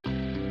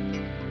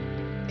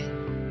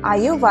Are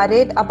you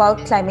worried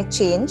about climate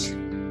change?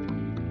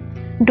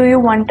 Do you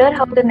wonder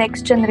how the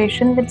next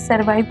generation will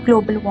survive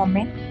global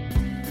warming?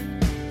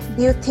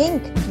 Do you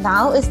think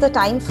now is the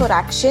time for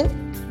action,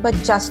 but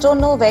just don't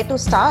know where to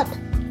start?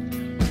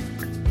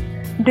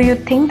 Do you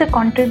think the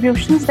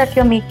contributions that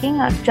you're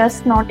making are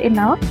just not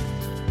enough?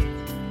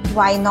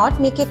 Why not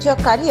make it your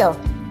career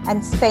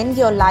and spend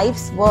your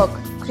life's work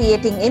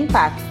creating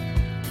impact?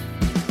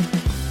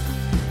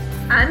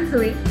 I'm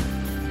Zoe.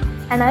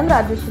 And I'm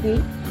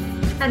Raju.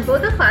 And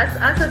both of us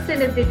are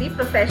sustainability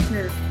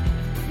professionals.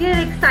 We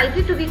are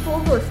excited to be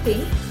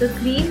co-hosting the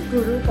Green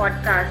Guru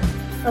podcast,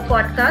 a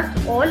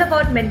podcast all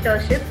about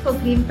mentorship for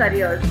green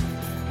careers.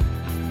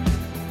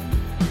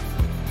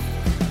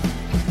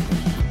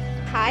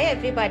 Hi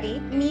everybody,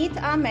 meet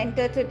our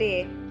mentor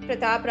today,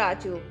 Pratap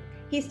Raju.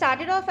 He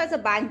started off as a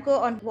banker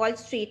on Wall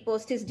Street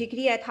post his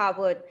degree at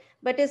Harvard,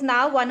 but is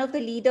now one of the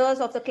leaders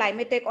of the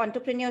climate tech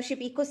entrepreneurship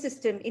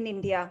ecosystem in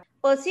India.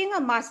 Pursuing a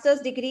master's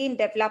degree in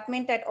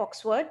development at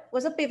Oxford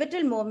was a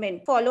pivotal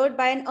moment, followed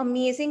by an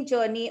amazing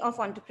journey of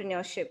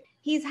entrepreneurship.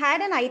 He's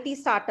had an IT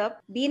startup,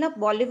 been a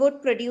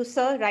Bollywood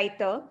producer,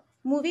 writer,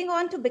 moving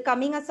on to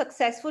becoming a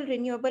successful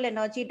renewable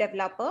energy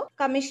developer,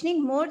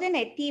 commissioning more than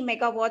 80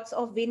 megawatts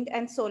of wind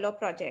and solar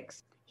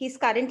projects. He's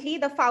currently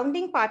the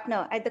founding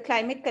partner at the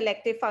Climate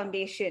Collective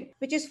Foundation,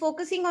 which is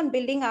focusing on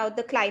building out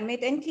the climate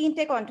and clean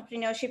tech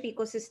entrepreneurship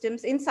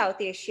ecosystems in South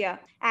Asia,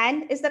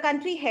 and is the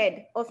country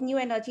head of New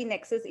Energy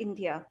Nexus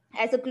India.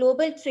 As a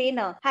global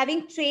trainer,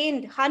 having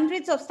trained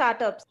hundreds of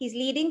startups, he's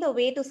leading the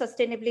way to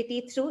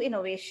sustainability through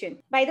innovation.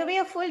 By the way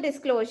of full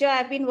disclosure,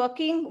 I've been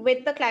working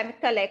with the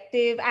Climate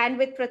Collective and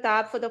with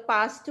Pratap for the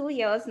past 2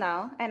 years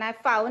now, and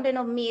I've found an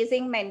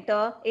amazing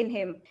mentor in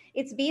him.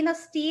 It's been a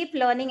steep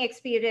learning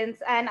experience,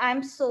 and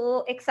I'm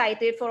so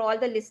excited for all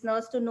the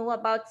listeners to know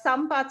about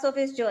some parts of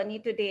his journey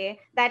today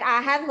that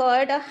I have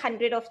heard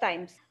 100 of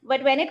times.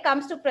 But when it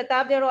comes to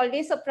Pratap, there are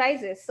always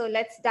surprises. So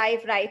let's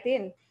dive right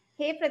in.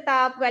 Hey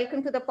Pratap,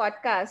 welcome to the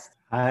podcast.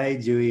 Hi,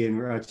 Joey and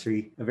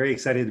Raju. I'm very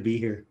excited to be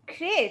here.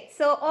 Great.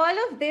 So all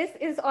of this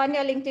is on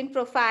your LinkedIn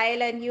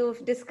profile and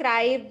you've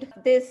described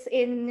this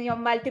in your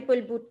multiple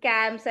boot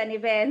camps and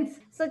events.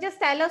 So just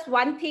tell us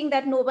one thing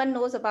that no one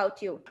knows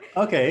about you.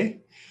 Okay.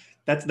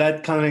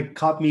 That kind of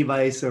caught me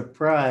by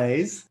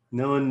surprise.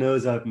 No one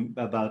knows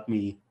about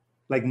me.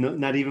 Like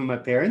not even my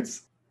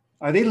parents.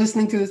 Are they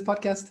listening to this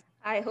podcast?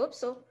 I hope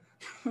so.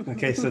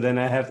 Okay, so then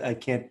I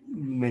can't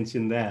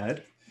mention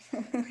that.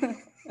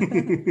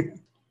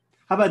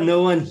 How about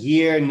no one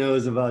here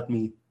knows about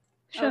me?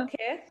 Sure.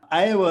 Okay.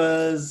 I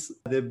was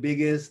the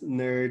biggest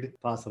nerd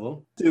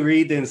possible. To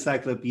read the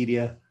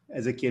encyclopedia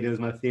as a kid, it was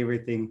my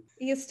favorite thing.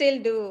 You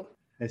still do.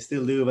 I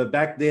still do, but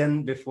back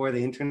then, before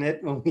the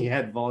internet, when we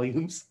had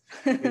volumes,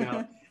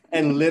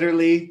 and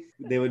literally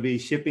they would be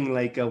shipping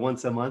like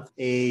once a month,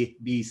 A,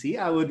 B, C.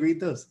 I would read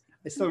those.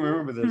 I still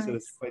remember those. It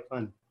was quite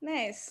fun.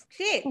 Nice.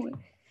 Great. Cool.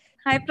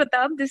 Hi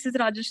Pratap, this is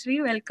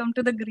Raju. Welcome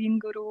to the Green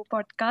Guru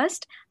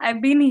podcast.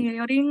 I've been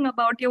hearing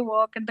about your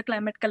work at the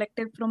Climate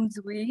Collective from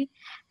Zoe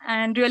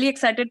and really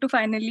excited to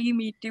finally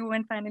meet you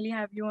and finally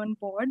have you on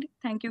board.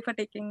 Thank you for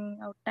taking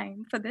out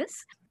time for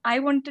this. I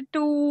wanted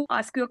to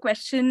ask you a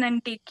question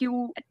and take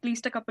you at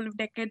least a couple of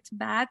decades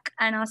back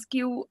and ask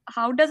you,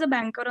 how does a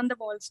banker on the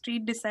Wall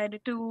Street decide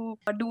to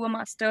do a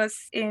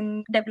master's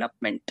in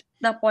development?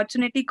 The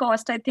opportunity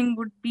cost, I think,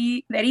 would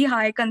be very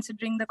high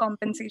considering the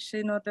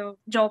compensation or the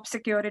job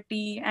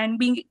security and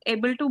being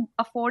able to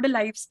afford a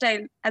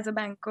lifestyle as a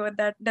banker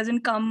that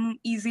doesn't come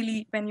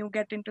easily when you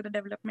get into the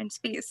development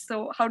space.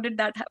 So how did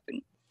that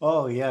happen?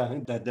 Oh, yeah,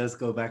 that does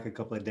go back a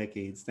couple of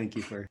decades. Thank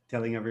you for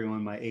telling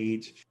everyone my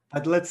age.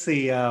 But let's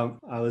see, I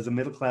was a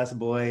middle-class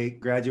boy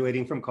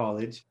graduating from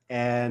college.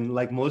 And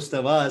like most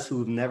of us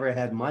who've never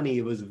had money,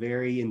 it was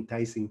very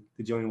enticing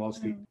to join Wall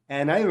Street.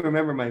 And I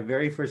remember my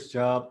very first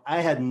job, I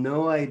had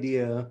no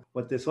idea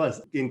what this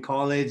was. In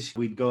college,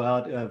 we'd go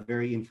out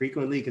very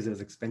infrequently because it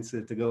was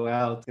expensive to go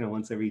out,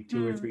 once every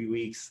 2 or 3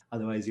 weeks.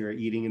 Otherwise, you were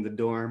eating in the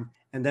dorm.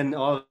 And then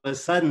all of a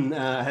sudden,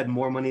 I had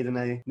more money than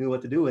I knew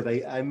what to do with.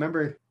 I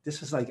remember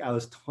this was like I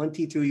was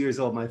 22 years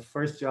old, my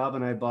first job,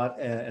 and I bought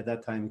at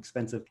that time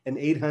expensive an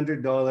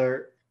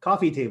 $800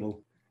 coffee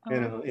table.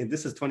 And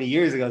this is 20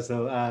 years ago.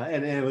 So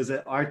and it was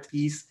an art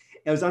piece.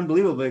 It was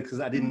unbelievable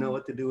because I didn't know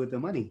what to do with the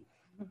money.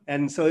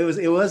 And so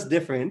it was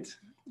different,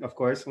 of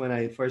course, when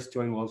I first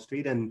joined Wall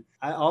Street. And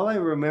all I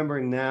remember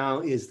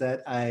now is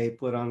that I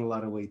put on a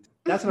lot of weight.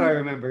 That's what I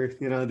remember.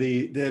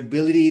 The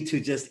ability to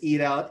just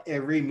eat out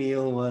every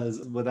meal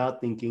was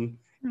without thinking,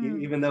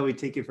 even though we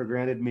take it for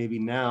granted maybe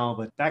now.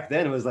 But back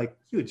then it was like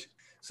huge.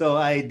 So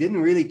I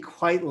didn't really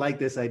quite like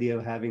this idea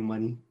of having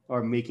money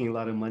or making a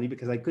lot of money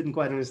because I couldn't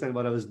quite understand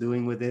what I was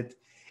doing with it.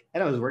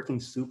 And I was working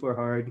super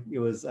hard. It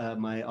was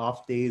my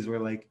off days were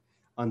like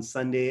on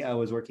Sunday, I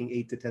was working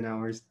 8 to 10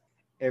 hours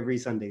every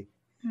Sunday.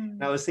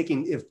 And I was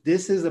thinking, if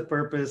this is the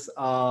purpose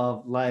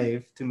of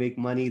life, to make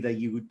money that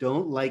you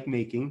don't like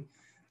making,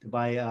 to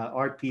buy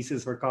art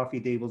pieces or coffee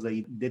tables that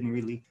you didn't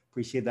really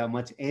appreciate that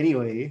much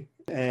anyway,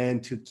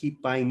 and to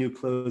keep buying new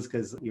clothes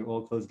because your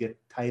old clothes get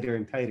tighter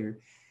and tighter,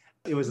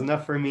 it was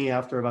enough for me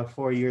after about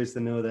 4 years to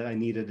know that I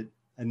needed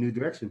a new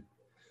direction.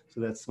 So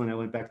that's when I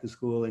went back to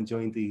school and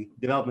joined the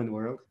development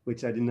world,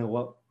 which I didn't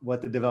know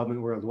what the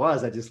development world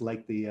was. I just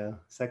liked the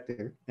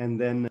sector. And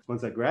then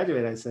once I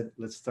graduated, I said,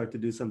 let's start to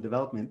do some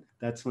development.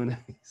 That's when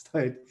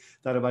I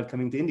thought about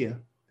coming to India.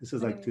 This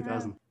was like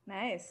 2000.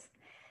 Nice.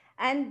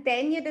 And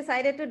then you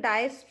decided to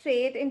dive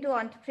straight into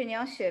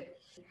entrepreneurship.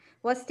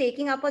 Was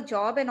taking up a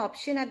job an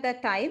option at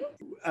that time?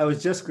 I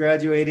was just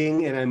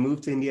graduating and I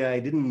moved to India. I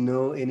didn't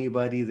know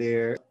anybody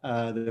there.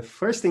 The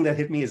first thing that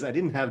hit me is I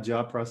didn't have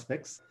job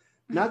prospects.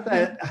 Not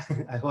that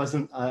I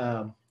wasn't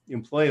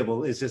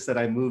employable. It's just that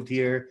I moved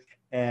here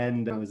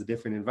and it was a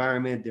different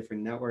environment,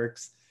 different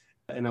networks.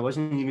 And I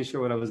wasn't even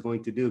sure what I was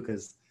going to do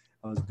because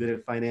I was good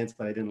at finance,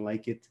 but I didn't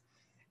like it.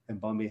 And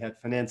Bombay had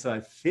finance. So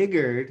I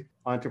figured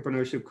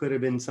entrepreneurship could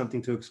have been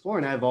something to explore.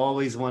 And I've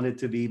always wanted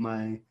to be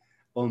my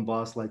own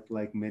boss,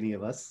 like many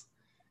of us,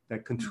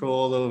 that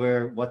control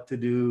over what to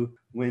do,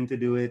 when to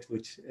do it,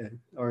 which,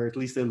 or at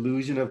least the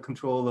illusion of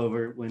control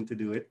over when to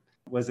do it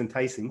was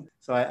enticing.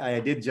 So I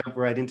did jump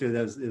right into it.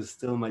 It was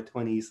still in my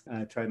 20s.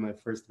 I tried my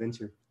first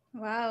venture.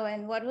 Wow.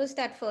 And what was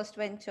that first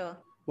venture?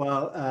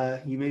 Well,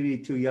 you may be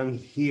too young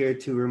here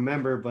to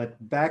remember, but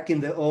back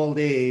in the old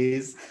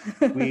days,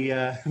 we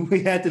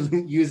we had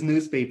to use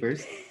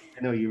newspapers.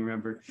 I know you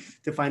remember,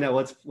 to find out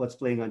what's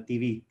playing on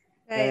TV.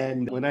 Right.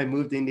 And when I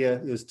moved to India,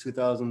 it was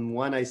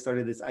 2001. I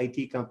started this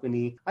IT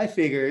company. I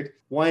figured,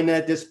 why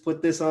not just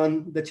put this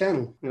on the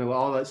channel?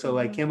 All that. So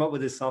I came up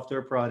with this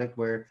software product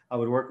where I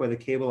would work with a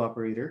cable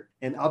operator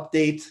and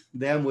update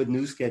them with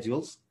news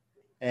schedules,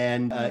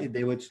 and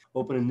they would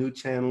open a new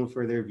channel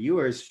for their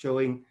viewers,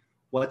 showing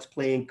what's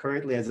playing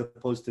currently as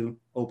opposed to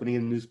opening a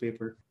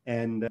newspaper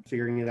and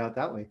figuring it out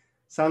that way.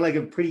 Sound like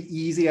a pretty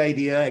easy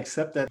idea,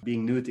 except that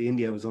being new to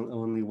India, was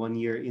only 1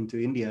 year into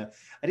India.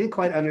 I didn't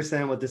quite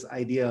understand what this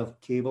idea of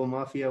cable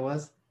mafia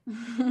was.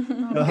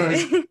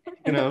 Okay.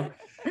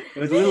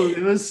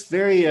 It was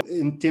very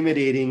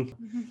intimidating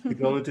to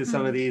go into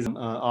some of these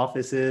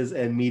offices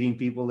and meeting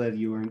people that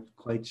you weren't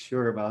quite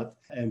sure about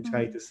and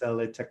try to sell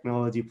a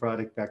technology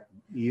product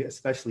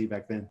especially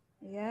back then.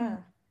 Yeah.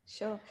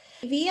 Sure.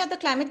 We at the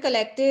Climate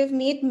Collective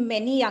meet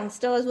many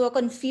youngsters who are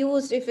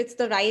confused if it's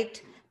the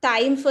right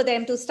time for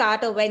them to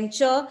start a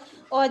venture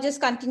or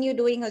just continue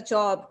doing a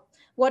job.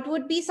 What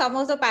would be some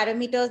of the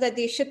parameters that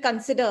they should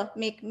consider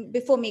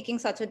before making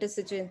such a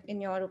decision,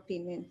 in your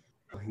opinion?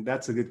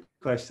 That's a good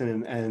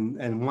question.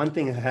 And one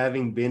thing,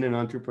 having been an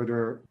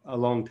entrepreneur a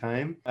long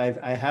time,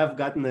 I have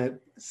gotten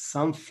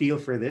some feel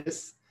for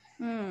this.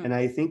 And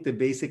I think the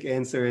basic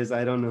answer is,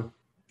 I don't know.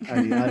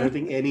 I don't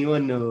think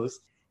anyone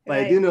knows. But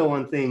I do know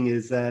one thing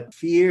is that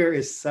fear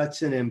is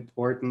such an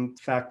important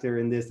factor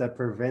in this that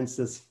prevents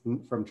us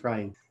from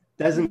trying.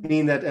 Doesn't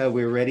mean that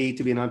we're ready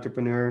to be an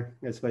entrepreneur,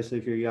 especially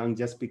if you're young,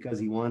 just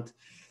because you want.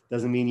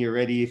 Doesn't mean you're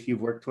ready if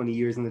you've worked 20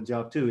 years in the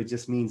job too. It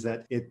just means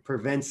that it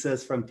prevents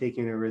us from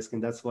taking a risk.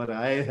 And that's what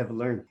I have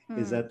learned,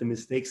 is that the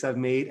mistakes I've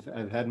made,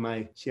 I've had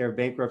my share of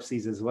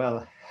bankruptcies as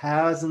well,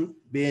 hasn't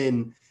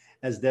been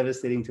as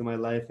devastating to my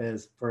life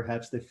as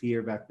perhaps the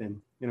fear back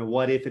then.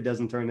 What if it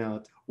doesn't turn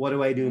out? What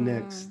do I do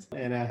next?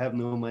 And I have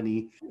no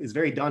money. It's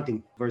very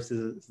daunting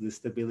versus the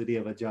stability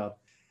of a job.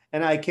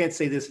 And I can't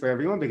say this for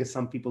everyone, because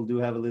some people do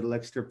have a little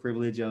extra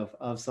privilege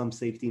of some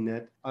safety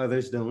net.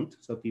 Others don't.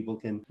 So people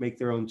can make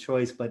their own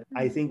choice. But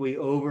I think we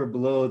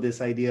overblow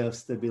this idea of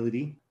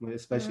stability,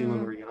 especially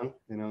when we're young,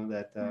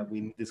 that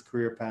we need this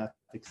career path,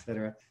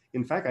 etc.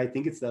 In fact, I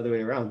think it's the other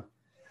way around.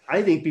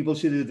 I think people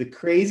should do the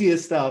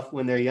craziest stuff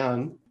when they're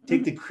young,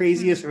 take the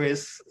craziest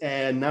risks,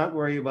 and not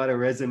worry about a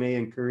resume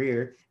and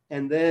career,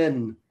 and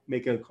then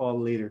make a call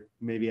later,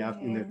 maybe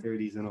after in their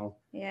 30s and all.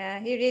 Yeah,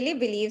 he really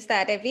believes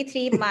that. Every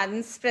 3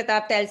 months,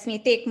 Pratap tells me,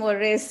 take more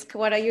risk.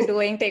 What are you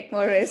doing? Take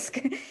more risk.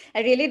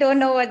 I really don't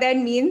know what that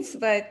means,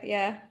 but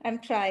yeah, I'm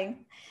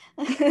trying.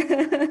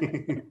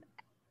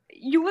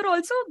 You were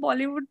also a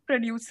Bollywood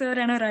producer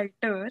and a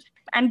writer,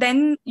 and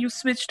then you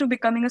switched to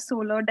becoming a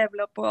solo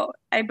developer.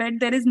 I bet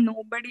there is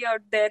nobody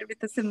out there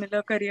with a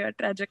similar career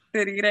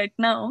trajectory right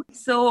now.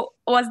 So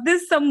was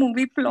this some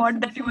movie plot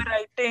that you were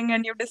writing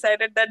and you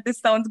decided that this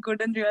sounds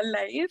good in real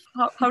life?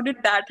 How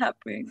did that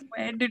happen?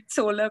 Where did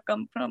solo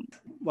come from?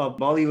 Well,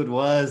 Bollywood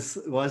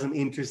was an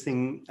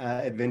interesting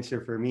adventure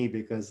for me,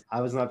 because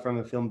I was not from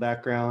a film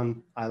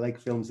background. I like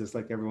films just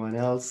like everyone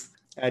else.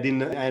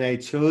 I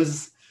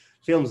chose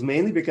films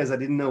mainly because I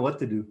didn't know what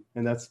to do.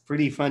 And that's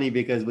pretty funny,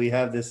 because we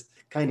have this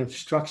kind of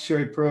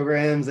structured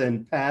programs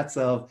and paths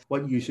of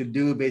what you should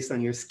do based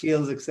on your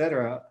skills,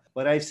 etc.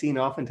 What I've seen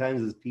oftentimes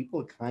is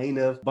people kind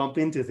of bump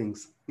into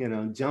things,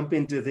 jump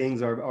into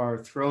things or are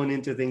thrown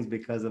into things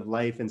because of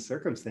life and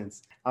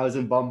circumstance. I was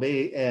in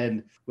Bombay,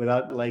 and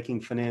without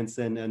liking finance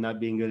and not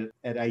being good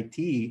at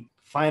IT,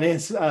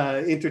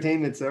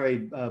 entertainment,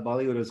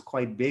 Bollywood was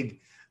quite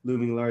big,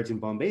 looming large in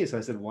Bombay. So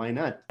I said, why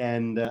not?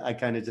 And I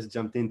kind of just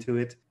jumped into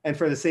it. And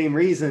for the same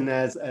reason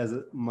as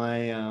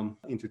my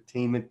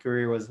entertainment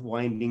career was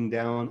winding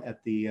down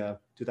at the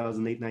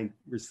 2008-9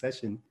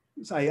 recession,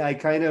 So I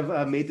kind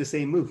of made the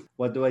same move.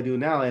 What do I do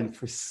now? And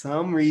for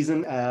some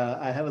reason,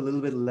 I have a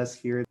little bit less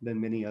fear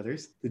than many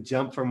others. To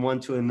jump from one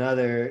to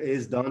another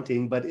is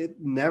daunting, but it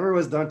never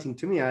was daunting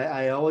to me.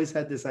 I always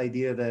had this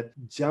idea that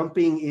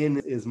jumping in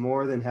is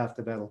more than half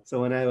the battle.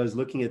 So when I was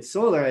looking at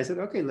solar, I said,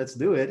 okay, let's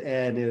do it.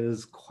 And it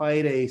was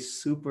quite a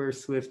super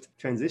swift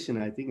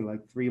transition. I think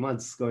like 3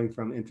 months going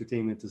from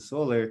entertainment to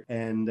solar.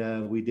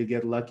 And we did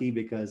get lucky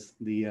because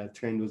the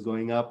trend was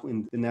going up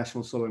and the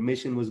National Solar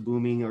Mission was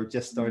booming or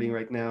just starting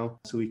right now.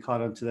 So we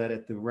caught on to that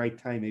at the right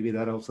time. Maybe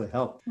that also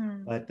helped.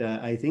 But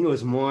I think it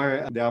was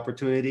more the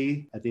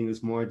opportunity. I think it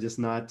was more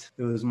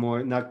it was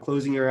more not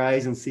closing your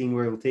eyes and seeing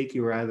where it'll take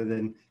you rather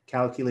than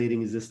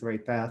calculating, is this the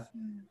right path?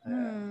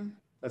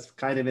 That's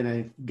kind of been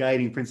a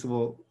guiding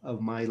principle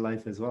of my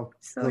life as well.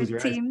 So Close it your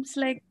eyes. seems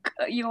like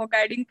your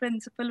guiding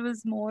principle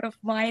was more of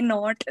why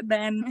not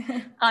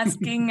than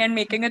asking and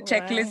making a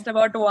checklist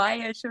about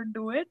why I should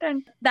do it.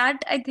 And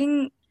that, I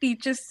think,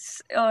 teaches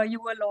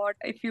you a lot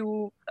if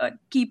you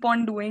keep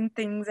on doing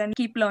things and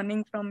keep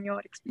learning from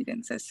your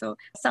experiences. So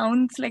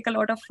sounds like a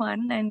lot of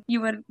fun, and you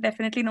were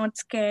definitely not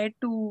scared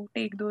to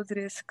take those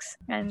risks.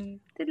 And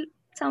it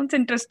sounds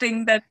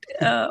interesting that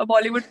a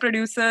Bollywood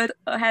producer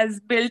has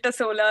built a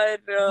solar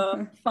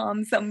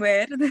farm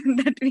somewhere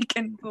that we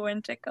can go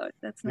and check out.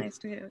 That's nice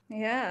to hear.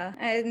 Yeah.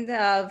 And,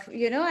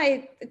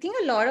 I think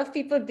a lot of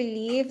people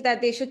believe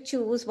that they should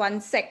choose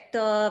one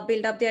sector,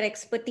 build up their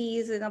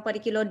expertise in a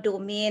particular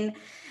domain,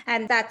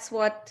 and that's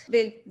what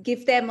will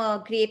give them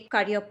a great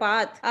career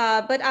path.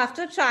 But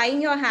after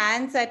trying your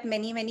hands at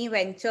many, many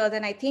ventures,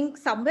 and I think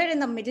somewhere in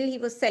the middle, he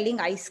was selling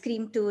ice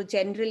cream to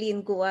generally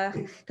in Goa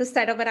to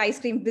set up an ice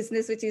cream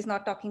business, which he's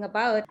not talking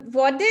about.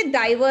 What did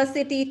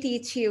diversity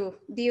teach you?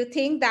 Do you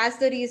think that's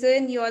the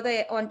reason you're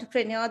the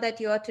entrepreneur that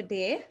you are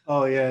today?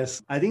 Oh,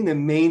 yes. I think the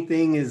main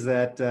thing is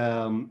that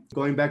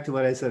going back to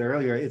what I said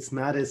earlier, it's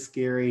not as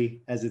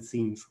scary as it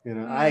seems.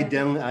 I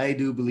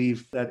do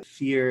believe that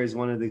fear is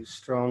one of the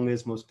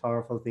strongest, most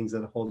powerful things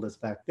that hold us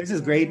back. There's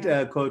this great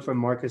quote from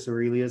Marcus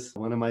Aurelius,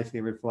 one of my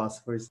favorite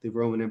philosophers, the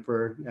Roman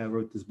emperor,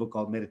 wrote this book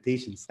called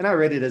Meditations. And I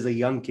read it as a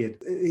young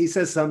kid. He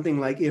says something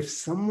like, if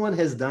someone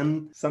has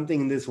done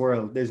something in this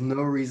world, there's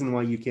no reason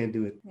why you can't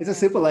do it. It's a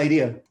simple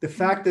idea. The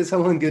fact that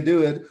someone could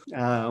do it,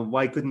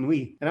 why couldn't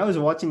we? And I was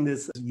watching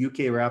this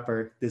UK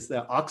rapper, this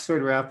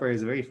Oxford rapper,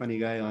 is a very funny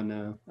guy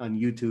on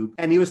YouTube.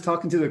 And he was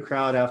talking to the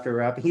crowd after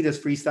rapping. He does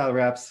freestyle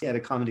raps at a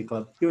comedy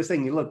club. He was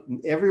saying, look,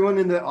 everyone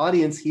in the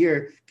audience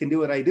here can do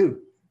what I do.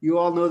 You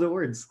all know the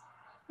words.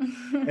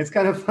 It's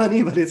kind of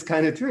funny, but it's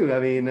kind of true. I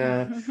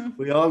mean,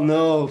 we all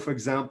know, for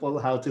example,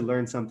 how to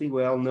learn something.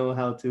 We all know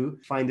how to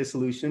find a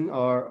solution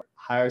or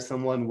hire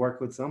someone, work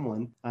with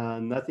someone.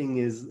 Nothing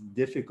is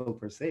difficult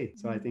per se.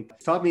 So I think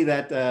it taught me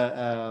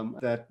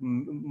that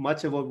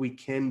much of what we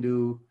can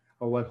do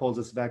or what holds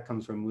us back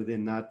comes from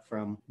within, not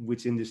from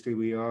which industry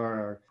we are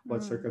or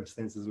what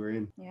circumstances we're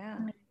in. Yeah,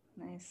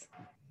 nice.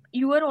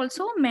 You are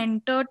also a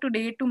mentor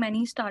today to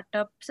many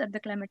startups at the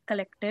Climate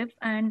Collective,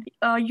 and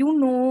you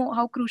know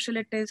how crucial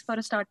it is for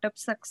a startup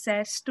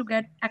success to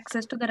get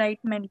access to the right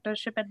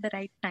mentorship at the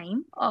right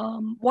time.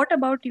 What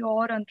about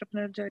your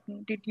entrepreneur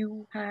journey? Did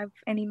you have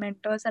any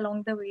mentors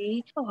along the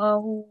way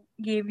who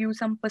gave you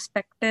some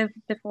perspective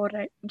before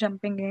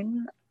jumping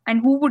in? And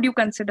who would you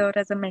consider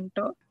as a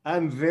mentor?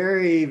 I'm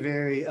very,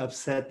 very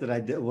upset that I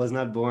was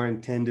not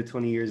born 10 to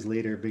 20 years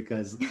later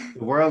because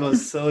the world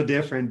was so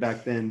different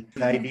back then.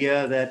 The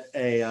idea that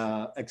a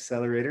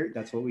accelerator,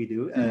 that's what we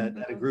do,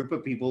 that a group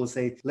of people will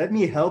say, let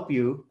me help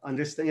you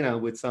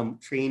understand, with some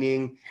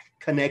training,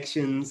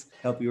 connections,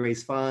 help you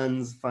raise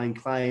funds,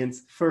 find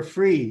clients for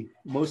free,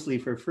 mostly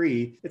for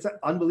free. It's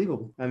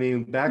unbelievable. I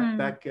mean,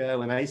 back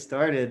when I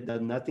started,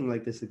 nothing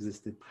like this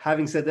existed.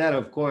 Having said that,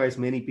 of course,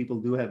 many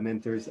people do have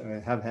mentors or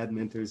have had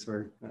mentors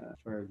for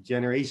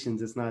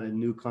generations. It's not a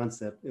new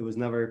concept. It was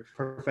never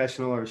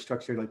professional or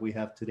structured like we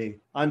have today.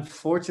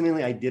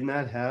 Unfortunately, I did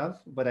not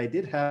have, but I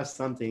did have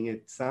something.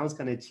 It sounds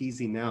kind of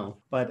cheesy now,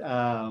 but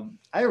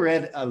I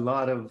read a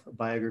lot of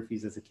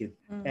biographies as a kid,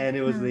 and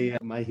it was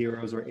my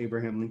heroes were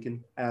Abraham Lincoln,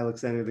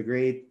 Alexander the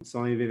Great,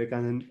 Swami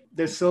Vivekananda.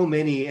 There's so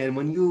many,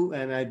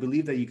 and I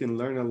believe that you can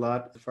learn a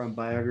lot from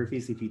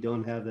biographies if you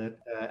don't have that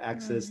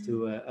access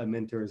to a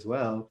mentor as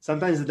well.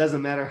 Sometimes it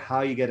doesn't matter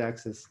how you get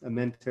access. A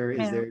mentor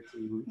is there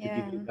to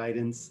give you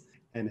guidance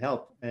and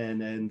help.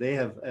 And they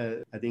have,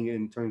 I think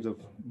in terms of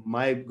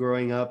my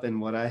growing up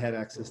and what I had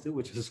access to,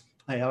 which was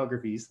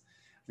biographies,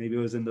 maybe it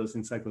was in those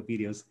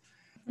encyclopedias,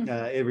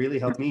 it really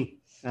helped me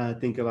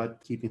think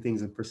about keeping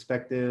things in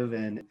perspective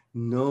and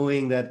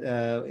knowing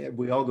that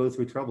we all go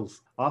through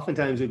troubles.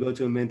 Oftentimes we go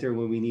to a mentor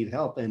when we need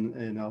help,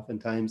 and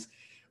oftentimes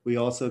we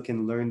also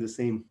can learn the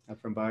same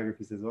from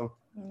biographies as well.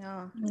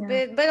 No,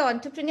 but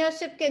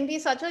entrepreneurship can be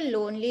such a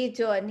lonely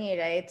journey,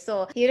 right?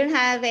 So you don't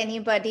have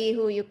anybody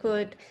who you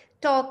could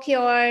talk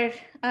your,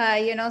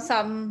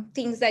 some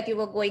things that you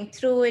were going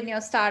through in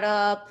your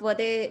startup? Were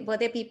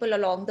there people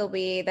along the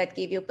way that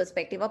gave you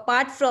perspective?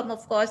 Apart from,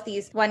 of course,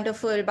 these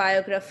wonderful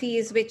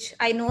biographies, which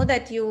I know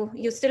that you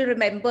still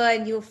remember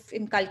and you've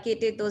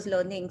inculcated those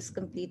learnings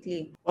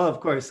completely. Well, of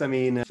course, I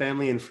mean,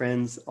 family and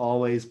friends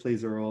always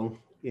plays a role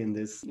in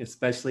this,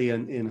 especially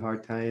in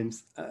hard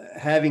times.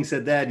 Having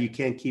said that, you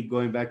can't keep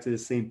going back to the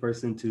same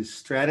person to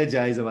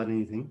strategize about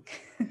anything,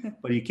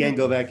 but you can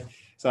go back.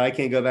 So I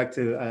can't go back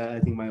to, I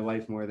think, my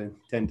wife more than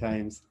 10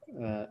 times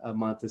a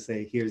month to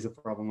say, here's the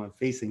problem I'm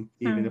facing,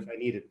 even if I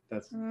need it.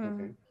 That's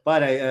okay.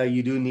 But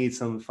you do need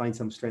find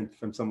some strength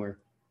from somewhere.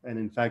 And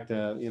in fact,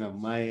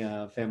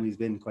 my family's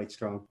been quite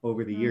strong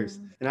over the years.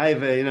 And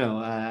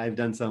I've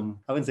done some,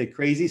 I wouldn't say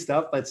crazy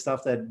stuff, but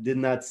stuff that did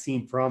not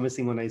seem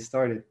promising when I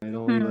started. It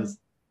only was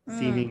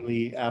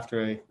seemingly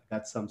after I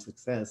got some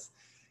success.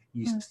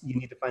 You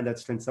need to find that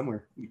strength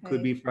somewhere. It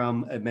could be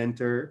from a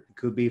mentor, it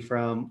could be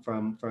from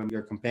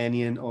your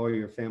companion or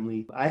your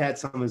family. I had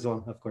some as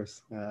well, of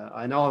course,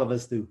 and all of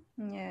us do.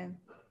 Yeah.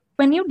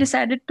 When you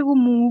decided to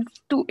move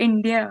to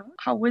India,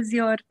 how was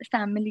your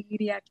family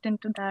reacting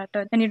to that?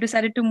 Or when you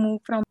decided to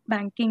move from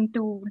banking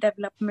to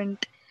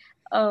development,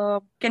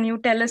 can you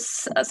tell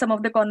us some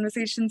of the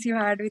conversations you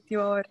had with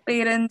your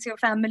parents, your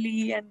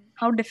family, and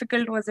how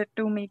difficult was it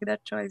to make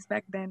that choice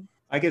back then?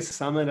 I guess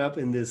sum it up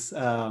in this,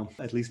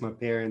 at least my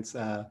parents,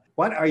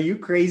 what, are you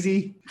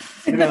crazy?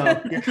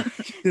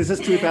 This is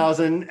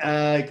 2000,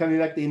 coming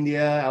back to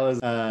India. I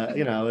was,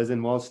 I was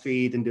in Wall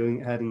Street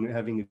and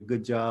having a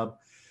good job.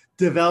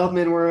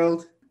 Development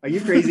world, are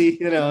you crazy?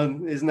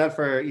 Isn't that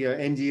for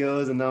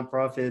NGOs and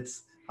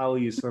nonprofits? How will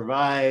you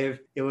survive?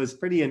 It was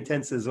pretty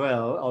intense as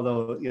well,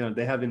 although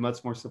they have been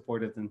much more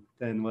supportive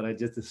than what I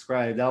just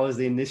described. That was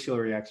the initial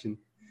reaction.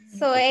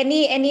 So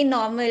any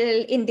normal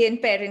Indian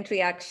parent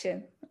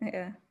reaction.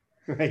 Yeah.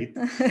 Right.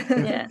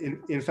 Yeah.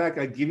 In fact,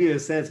 I'll give you a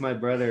sense. My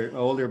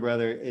older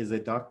brother, is a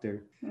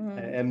doctor,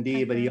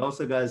 MD, but he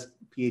also got his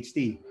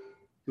PhD,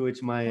 to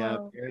which my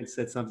parents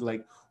said something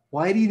like,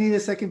 why do you need a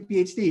second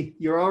PhD?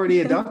 You're already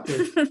a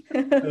doctor. So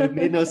it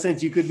made no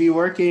sense. You could be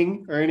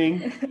working,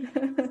 earning.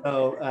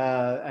 So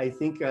I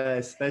think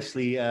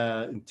especially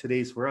in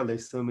today's world,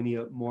 there's so many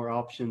more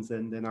options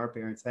than our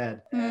parents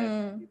had.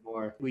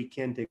 We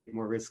can take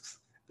more risks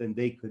than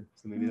they could.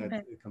 So maybe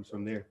it comes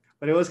from there.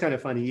 But it was kind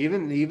of funny.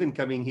 Even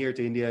coming here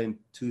to India in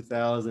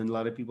 2000, a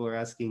lot of people are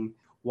asking,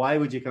 why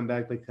would you come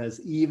back? Because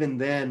even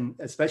then,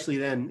 especially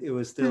then, it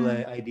was still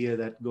an idea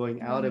that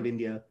going out of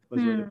India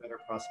was where the better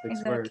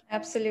prospects were.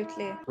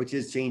 Absolutely. Which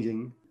is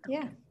changing.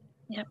 Yeah.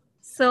 Yeah.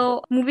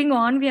 So moving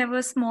on, we have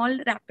a small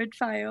rapid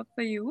fire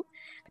for you.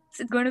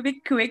 It's going to be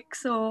quick,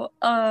 so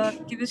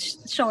give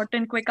us short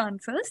and quick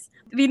answers.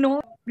 We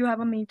know you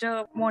have a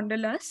major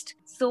wanderlust.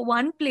 So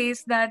one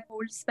place that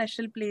holds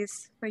special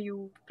place for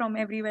you from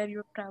everywhere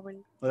you've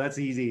traveled. Well, that's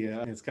easy.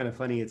 It's kind of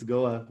funny. It's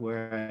Goa,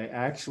 where I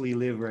actually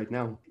live right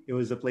now. It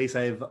was a place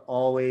I've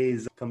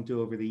always come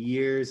to over the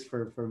years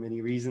for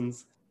many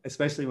reasons,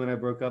 especially when I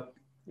broke up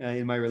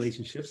in my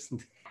relationships.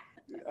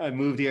 I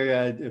moved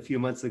here a few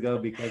months ago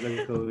because of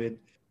COVID.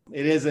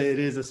 It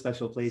is a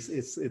special place.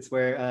 It's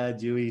where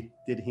Dewey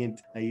did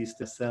hint. I used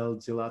to sell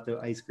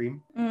gelato ice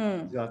cream.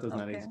 Gelato is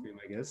not ice cream,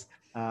 I guess,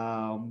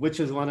 which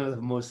was one of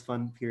the most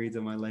fun periods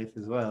of my life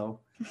as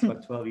well.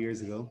 About 12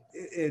 years ago.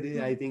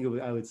 I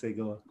think I would say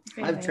Goa.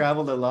 I've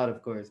traveled a lot,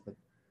 of course, but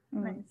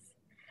nice.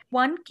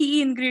 One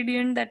key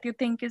ingredient that you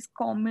think is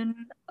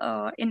common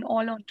in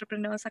all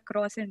entrepreneurs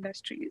across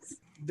industries?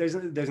 There's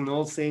an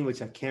old saying,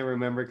 which I can't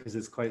remember because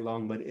it's quite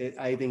long, but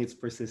I think it's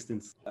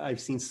persistence. I've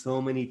seen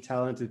so many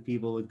talented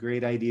people with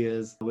great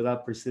ideas.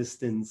 Without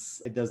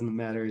persistence, it doesn't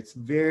matter. It's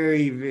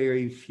very,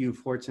 very few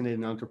fortunate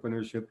in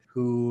entrepreneurship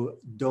who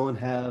don't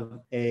have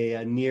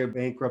a near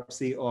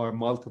bankruptcy or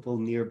multiple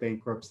near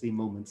bankruptcy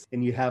moments.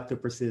 And you have to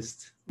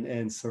persist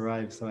and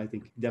survive. So I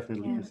think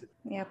definitely persist.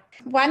 Yeah.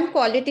 One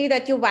quality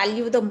that you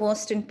value the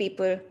most in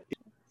people?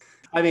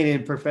 I mean,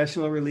 in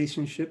professional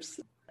relationships,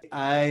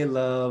 I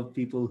love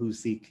people who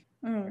seek.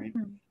 Right?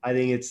 I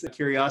think it's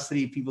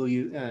curiosity.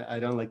 I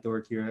don't like the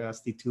word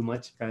curiosity too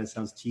much. Kind of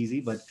sounds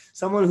cheesy, but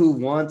someone who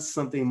wants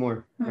something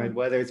more, right?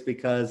 Whether it's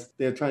because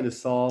they're trying to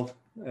solve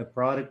a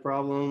product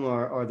problem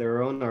or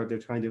their own, or they're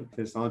trying to, if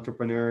it's an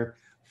entrepreneur,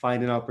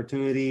 find an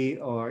opportunity,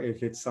 or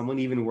if it's someone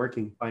even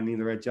working, finding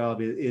the right job,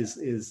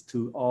 is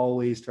to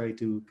always try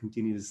to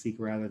continue to seek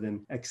rather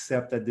than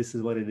accept that this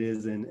is what it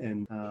is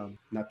and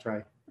not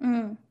try.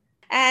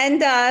 And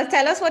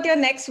tell us what your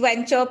next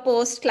venture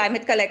post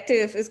Climate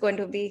Collective is going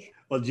to be.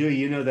 Well, Julie,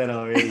 you know that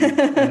already.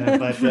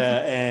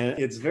 And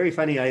it's very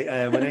funny.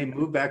 When I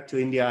moved back to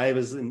India, I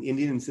was an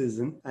Indian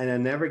citizen, and I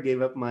never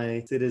gave up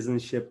my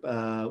citizenship,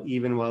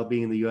 even while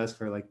being in the US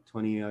for like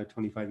 20 or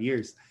 25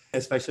 years,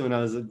 especially when I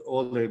was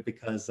older,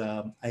 because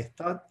I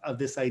thought of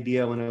this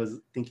idea when I was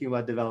thinking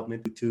about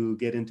development to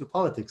get into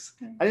politics.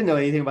 I didn't know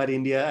anything about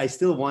India. I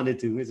still wanted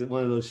to. It's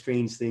one of those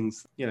strange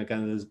things, kind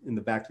of those in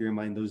the back of your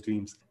mind, those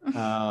dreams.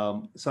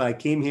 So I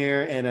came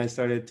here and I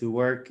started to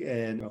work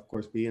and, of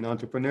course, be an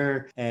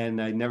entrepreneur. And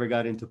and I never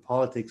got into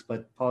politics,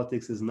 but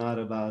politics is not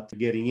about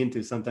getting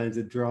into. Sometimes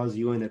it draws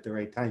you in at the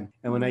right time.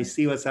 And when I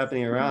see what's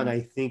happening around, I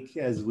think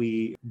as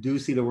we do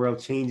see the world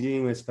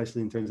changing,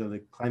 especially in terms of the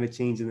climate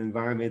change and the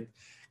environment,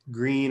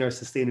 green or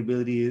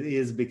sustainability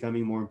is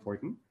becoming more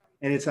important.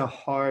 And it's a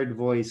hard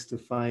voice to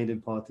find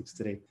in politics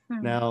today.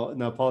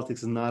 Now,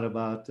 politics is not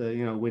about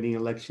winning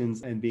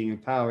elections and being in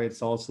power.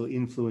 It's also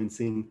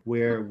influencing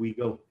where we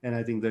go. And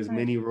I think there's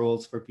many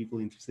roles for people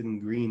interested in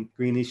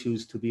green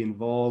issues to be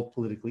involved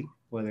politically,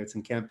 whether it's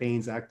in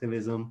campaigns,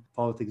 activism,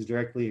 politics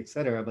directly,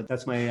 etc. But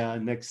that's my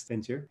next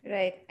venture.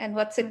 Right. And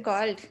what's it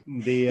called?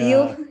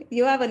 The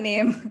You have a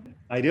name.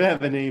 I do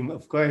have a name,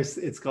 of course.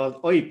 It's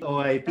called OIP,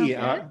 O-I-P.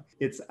 Okay.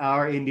 It's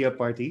Our India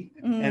Party.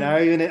 And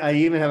I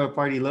even have a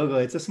party logo.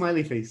 It's a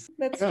smiley face.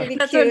 That's pretty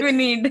That's cute. what we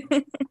need.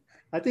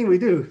 I think we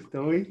do,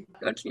 don't we?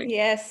 Totally.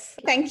 Yes.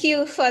 Thank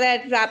you for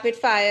that rapid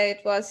fire.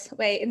 It was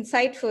very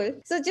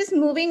insightful. So just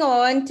moving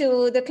on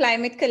to the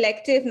Climate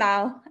Collective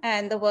now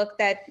and the work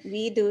that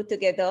we do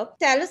together.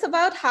 Tell us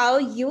about how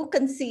you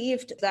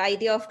conceived the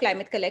idea of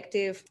Climate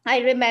Collective. I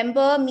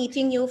remember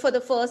meeting you for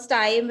the first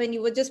time when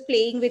you were just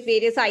playing with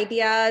various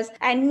ideas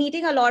and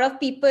meeting a lot of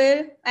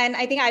people. And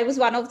I think I was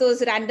one of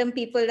those random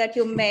people that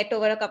you met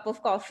over a cup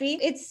of coffee.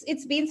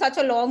 It's been such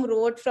a long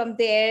road from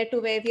there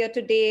to where we are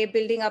today,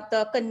 building up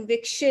the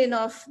conviction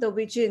of the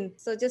vision.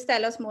 So just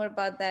tell us more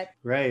about that.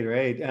 Right.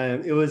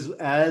 It was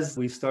as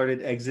we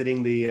started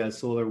exiting the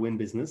solar wind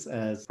business,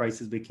 as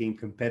prices became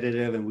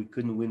competitive and we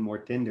couldn't win more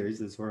tenders.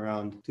 This was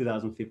around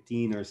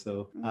 2015 or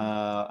so.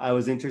 I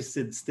was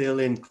interested still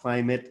in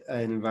climate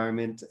and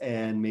environment,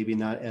 and maybe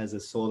not as a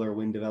solar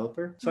wind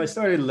developer. So I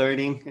started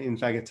learning. In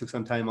fact, I took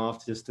some time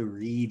off just to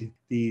read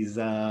these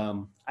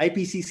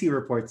IPCC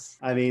reports.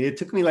 I mean, it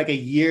took me like a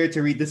year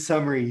to read the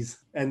summaries.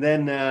 And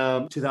then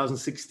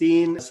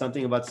 2016,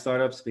 something about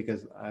startups,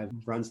 because I've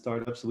run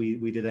startups.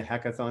 We did a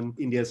hackathon,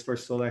 India's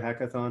first solar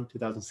hackathon,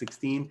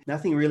 2016.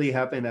 Nothing really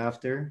happened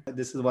after.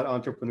 This is what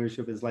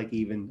entrepreneurship is like.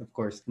 Even, of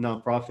course,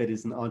 nonprofit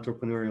is an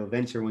entrepreneurial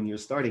venture when you're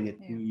starting it.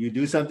 Yeah. You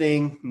do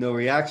something, no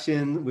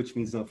reaction, which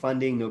means no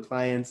funding, no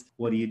clients.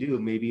 What do?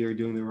 Maybe you're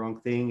doing the wrong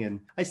thing. And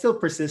I still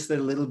persisted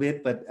a little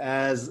bit, but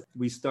as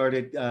we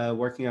started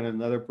working on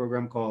another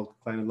program called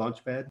Climate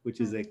Launchpad, which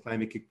is a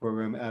climate kick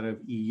program out of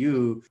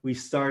EU, we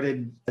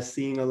started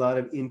seeing a lot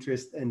of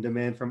interest and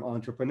demand from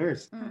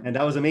entrepreneurs. And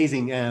that was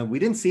amazing. We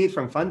didn't see it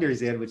from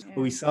funders yet, but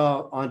we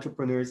saw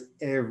entrepreneurs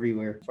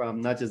everywhere,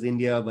 from not just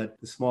India, but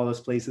the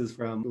smallest places,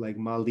 from like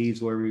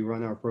Maldives, where we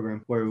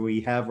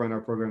have run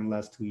our program the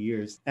last 2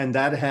 years. And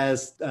that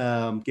has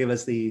given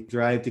us the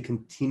drive to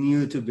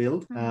continue to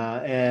build.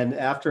 And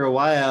after a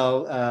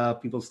while,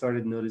 people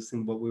started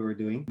noticing what we were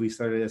doing. We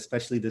started,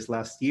 especially this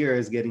last year,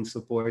 is getting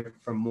support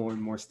from more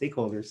and more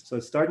stakeholders. So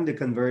it's starting to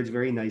converge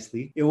very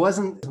nicely. It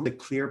wasn't a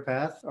clear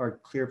path or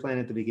clear plan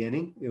at the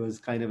beginning. It was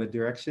kind of a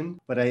direction.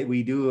 But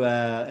we do,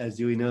 as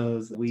Dewey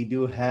knows, we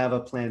do have a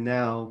plan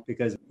now,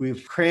 because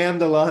we've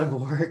crammed a lot of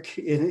work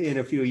in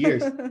a few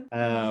years.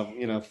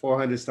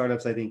 400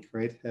 startups, I think,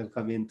 right, have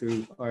come in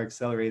through our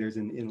accelerators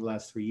in the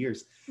last 3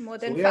 years. More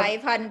than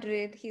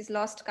 500. He's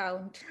lost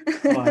count.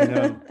 Oh, I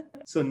know.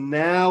 So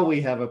now we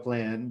have a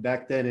plan.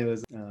 Back then it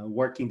was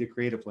working to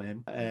create a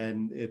plan,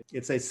 and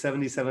it's a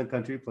 77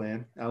 country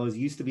plan. I was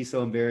used to be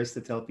so embarrassed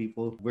to tell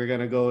people we're going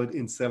to go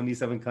in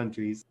 77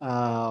 countries,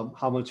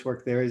 how much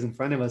work there is in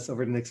front of us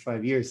over the next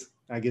 5 years.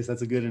 I guess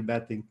that's a good and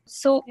bad thing.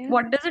 So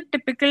what does a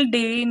typical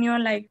day in your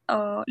life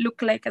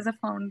look like as a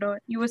founder?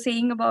 You were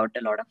saying about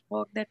a lot of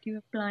work that you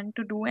have planned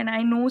to do, and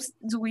I know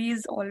Zoe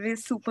is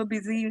always super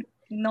busy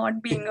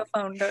not being a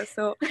founder.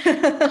 So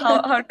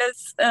how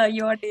does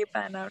your day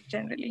pan out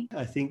generally?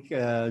 I think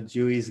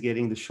Julie is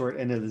getting the short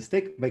end of the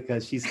stick,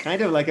 because she's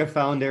kind of like a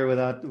founder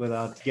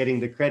without getting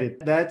the credit.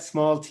 That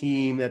small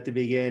team at the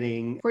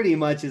beginning pretty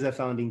much is a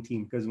founding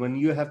team, because when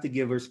you have to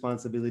give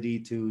responsibility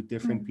to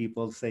different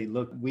people, say,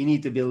 look, we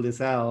need to build this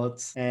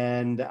out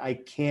and I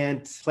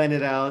can't plan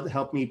it out,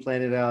 help me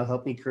plan it out,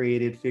 help me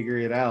create it, figure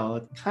it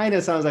out. Kind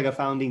of sounds like a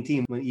founding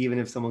team, even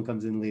if someone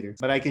comes in later.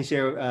 But I can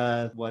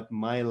share what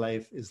my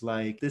life is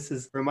like.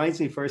 This reminds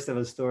me first of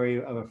a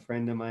story of a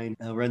friend of mine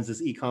who runs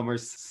this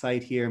e-commerce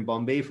site here in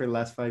Bombay for the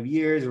last 5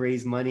 years,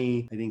 raised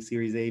money, I think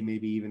Series A,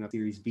 maybe even a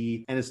Series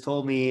B, and has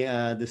told me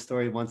this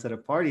story once at a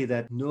party,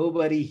 that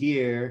nobody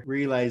here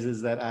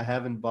realizes that I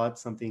haven't bought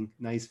something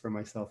nice for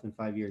myself in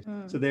 5 years.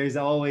 So there's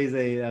always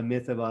a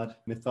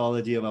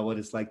mythology about what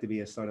it's like to be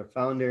a startup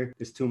founder.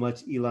 There's too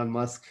much Elon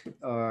Musk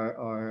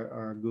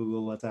or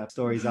Google WhatsApp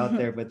stories out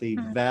there, but the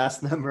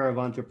vast number of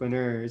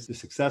entrepreneurs, the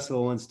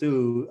successful ones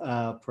too,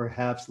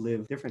 perhaps live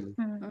differently.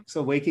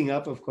 So waking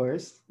up, of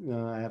course,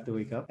 I have to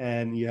wake up,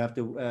 and you have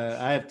to,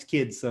 I have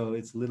kids, so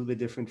it's a little bit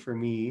different for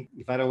me.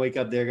 If I don't wake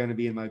up, they're going to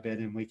be in my bed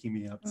and waking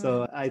me up.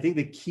 So I think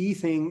the key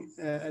thing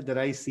that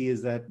I see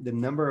is that the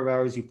number of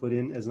hours you put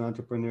in as an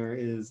entrepreneur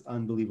is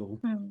unbelievable.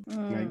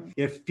 Right?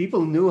 If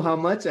people knew how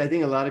much, I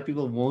think a lot of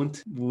people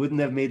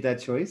wouldn't have made that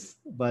choice.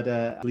 But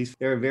at least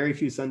there are very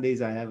few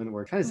Sundays I haven't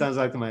worked. Kind of sounds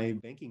like my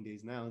banking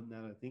days now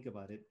that I think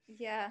about it.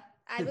 Yeah.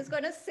 I was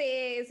going to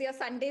say, is your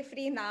Sunday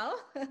free now?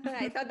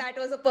 I thought thought that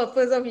was the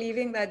purpose of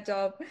leaving that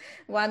job.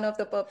 One of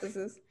the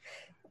purposes.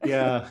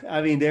 Yeah,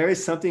 I mean, there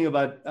is something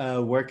about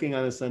working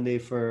on a Sunday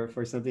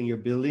for something you're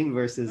building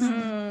versus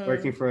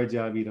working for a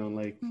job you don't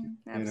like.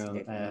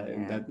 Absolutely.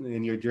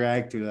 And you're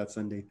dragged to that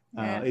Sunday.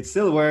 Yeah. It's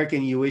still work,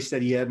 and you wish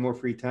that you had more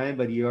free time,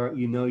 but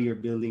you're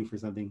building for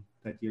something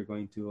that you're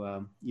going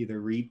to either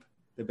reap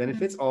the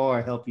benefits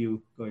or help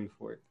you going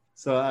forward.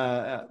 So,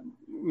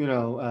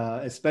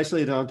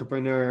 especially an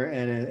entrepreneur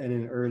and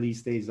an early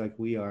stage like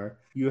we are,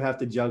 you have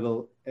to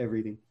juggle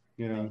everything.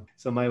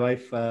 So my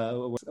wife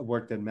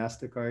worked at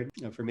MasterCard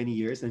for many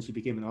years, and she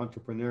became an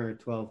entrepreneur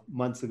 12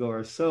 months ago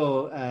or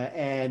so.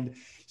 And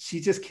she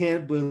just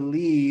can't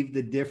believe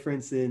the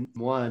difference in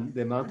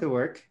the amount of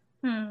work.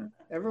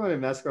 Everyone at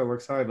MasterCard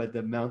works hard, but the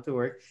amount of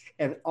work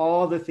and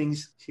all the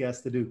things she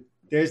has to do.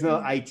 There's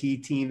no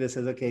IT team that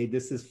says, okay,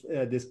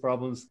 this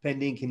problem's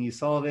pending. Can you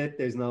solve it?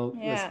 There's no,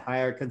 let's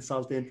hire a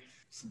consultant,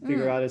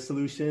 figure out a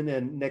solution.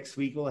 And next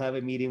week we'll have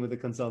a meeting with a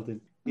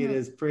consultant. It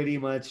is pretty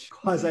much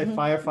quasi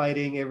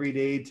firefighting every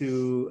day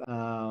to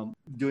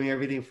doing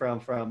everything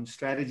from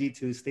strategy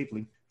to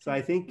stapling. So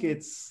I think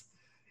it's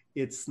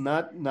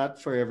not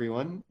for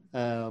everyone.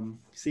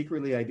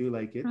 Secretly, I do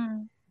like it.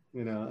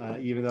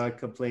 Even though I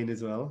complain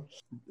as well.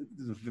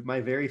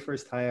 My very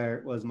first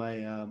hire was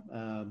my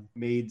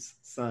maid's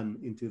son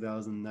in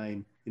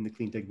 2009 in the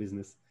clean tech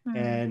business.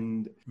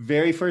 And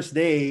very first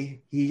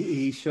day,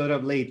 he showed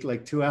up late,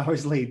 like 2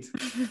 hours late.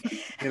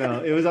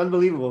 It was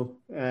unbelievable.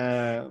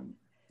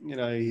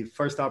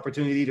 First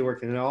opportunity to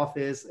work in an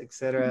office,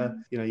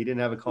 etc. He didn't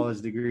have a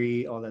college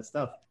degree, all that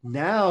stuff.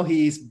 Now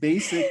he's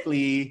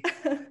basically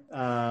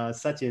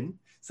Sachin.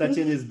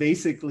 Sachin is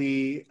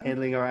basically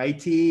handling our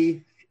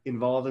IT,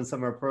 involved in some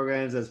of our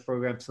programs as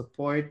program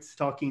support,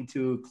 talking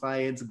to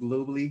clients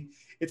globally.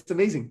 It's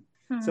amazing.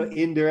 So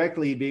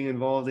indirectly being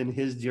involved in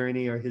his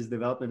journey or his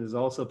development is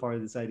also part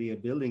of this idea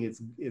of building.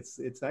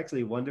 It's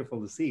actually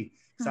wonderful to see.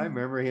 Because I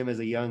remember him as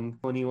a young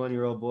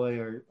 21-year-old boy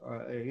or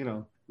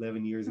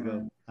 11 years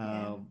ago.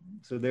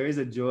 So there is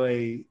a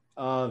joy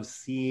of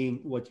seeing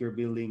what you're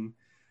building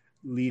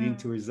leading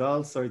to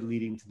results or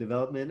leading to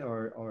development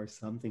or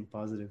something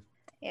positive.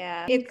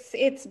 Yeah,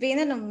 it's been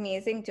an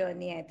amazing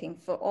journey, I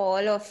think, for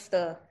all of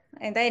the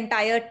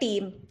entire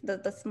team,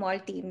 the small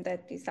team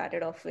that we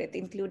started off with,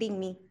 including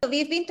me. So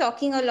we've been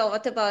talking a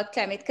lot about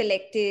Climate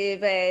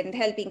Collective and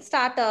helping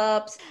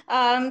startups.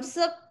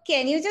 So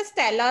can you just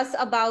tell us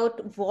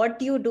about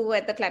what you do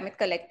at the Climate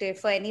Collective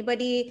for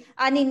anybody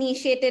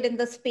uninitiated in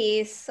the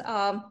space?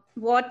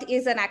 What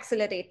is an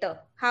accelerator?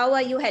 How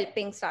are you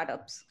helping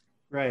startups?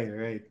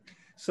 Right.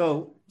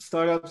 So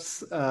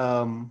startups,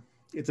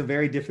 it's a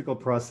very difficult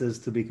process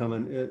to become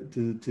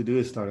to do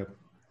a startup.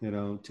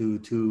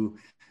 To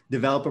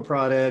develop a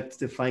product,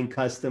 to find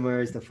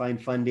customers, to find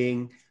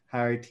funding,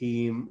 hire a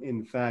team.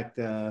 In fact,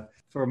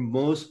 for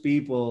most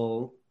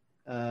people,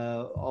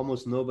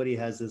 almost nobody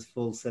has this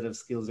full set of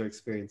skills or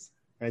experience,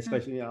 right?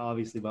 Especially,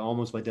 obviously,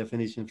 almost by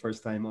definition,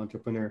 first-time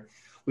entrepreneur.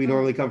 We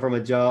normally come from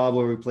a job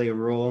where we play a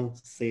role,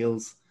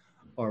 sales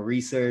or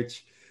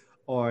research,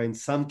 or in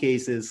some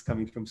cases,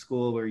 coming from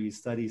school where you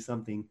study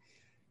something.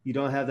 You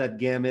don't have that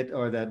gamut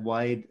or that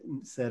wide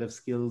set of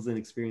skills and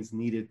experience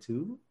needed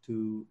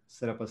to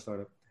set up a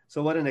startup.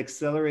 So what an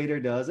accelerator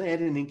does,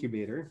 and an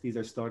incubator, these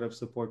are startup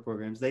support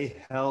programs,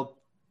 they help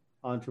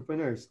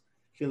entrepreneurs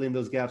fill in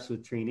those gaps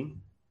with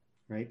training,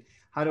 right?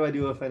 How do I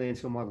do a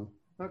financial model?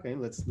 Okay,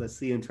 let's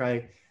see and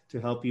try to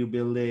help you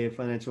build a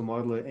financial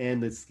model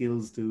and the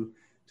skills to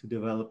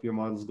develop your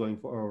models going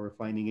forward or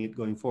refining it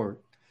going forward.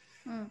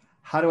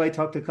 How do I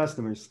talk to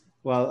customers?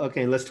 Well,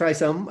 okay, let's try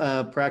some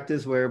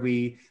practice where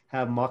we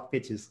have mock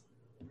pitches,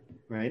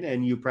 right?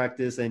 And you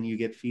practice and you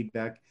get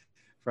feedback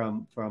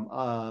from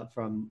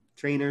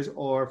trainers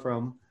or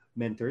from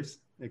mentors,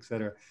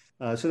 etc.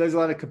 So there's a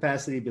lot of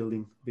capacity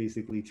building,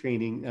 basically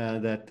training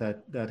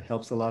that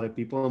helps a lot of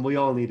people, and we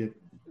all need it.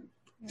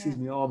 Excuse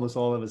me, almost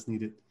all of us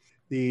need it.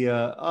 The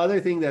other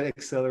thing that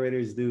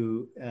accelerators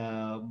do,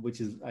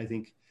 which is I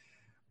think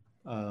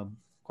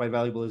quite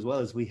valuable as well,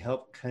 is we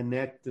help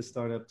connect the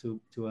startup to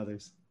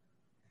others.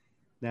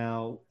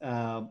 Now,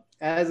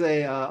 as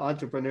a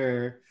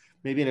entrepreneur,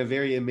 maybe in a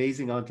very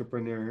amazing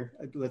entrepreneur,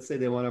 let's say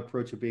they want to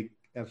approach a big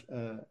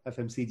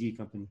FMCG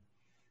company,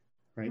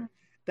 right?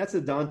 That's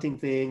a daunting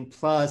thing.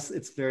 Plus,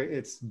 it's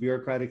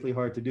bureaucratically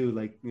hard to do.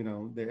 Like,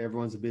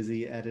 everyone's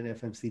busy at an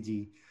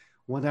FMCG.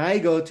 When I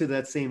go to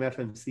that same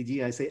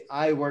FMCG, I say,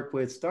 I work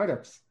with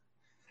startups.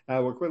 I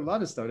work with a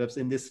lot of startups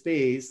in this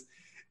space.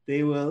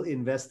 They will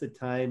invest the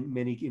time,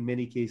 in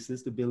many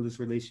cases, to build this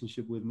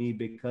relationship with me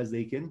because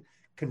they can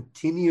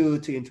continue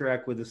to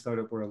interact with the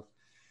startup world.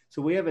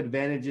 So we have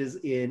advantages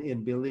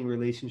in building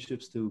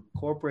relationships to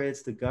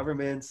corporates, to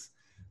governments,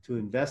 to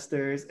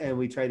investors, and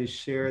we try to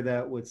share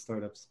that with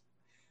startups.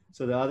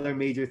 So the other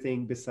major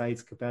thing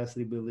besides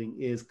capacity building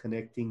is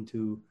connecting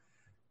to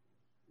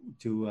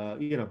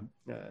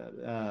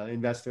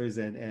investors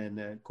and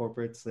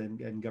corporates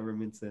and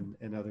governments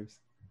and others.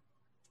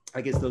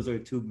 I guess those are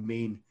two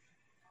main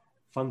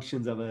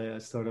functions of a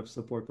startup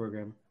support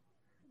program.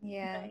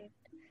 Yeah.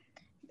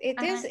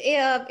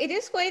 It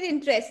is quite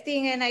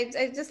interesting, and I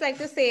just like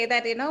to say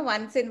that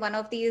once in one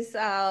of these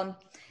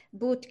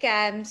boot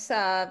camps,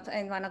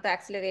 in one of the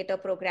accelerator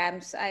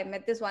programs, I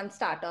met this one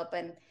startup,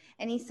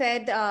 and he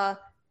said,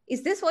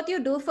 "Is this what you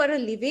do for a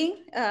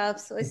living?"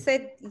 So I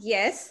said,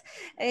 "Yes."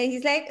 And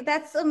he's like,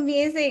 "That's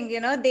amazing.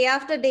 Day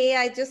after day,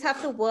 I just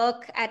have to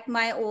work at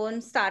my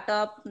own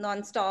startup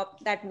nonstop.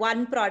 That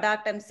one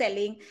product I'm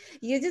selling.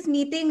 You're just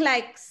meeting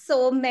like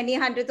so many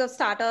hundreds of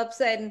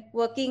startups and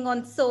working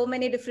on so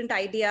many different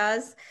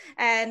ideas,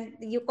 and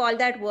you call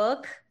that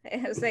work?"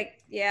 I was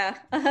like, "Yeah."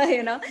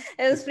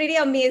 It was pretty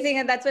amazing,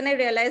 and that's when I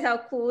realized how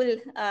cool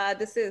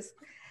this is.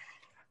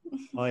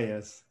 Oh,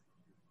 yes,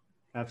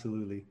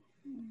 absolutely.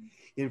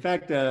 In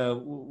fact,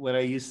 what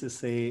I used to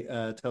say,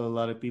 tell a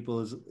lot of people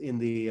is in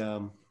the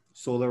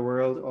solar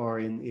world or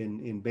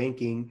in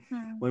banking,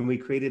 when we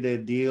created a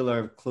deal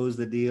or closed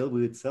the deal,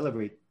 we would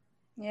celebrate.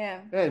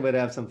 Yeah. And we'd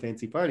have some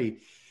fancy party.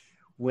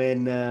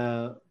 When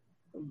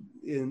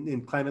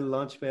in Climate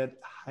Launchpad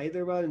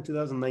Hyderabad in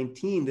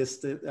 2019,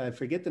 I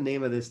forget the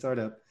name of this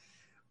startup,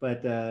 but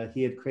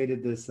he had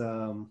created this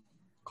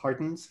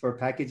cartons for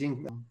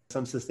packaging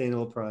some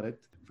sustainable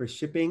product for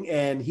shipping,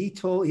 and he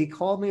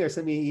called me or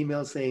sent me an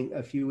email saying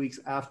a few weeks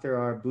after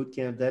our boot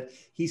camp that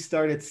he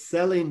started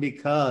selling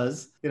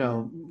because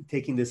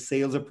taking this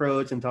sales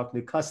approach and talking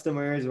to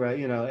customers, right?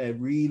 It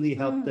really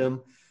helped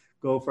them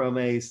go from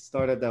a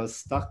startup that was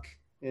stuck,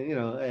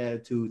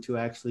 to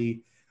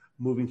actually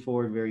moving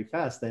forward very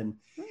fast. And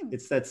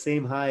it's that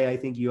same high I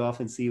think you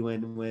often see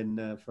when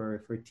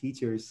for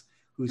teachers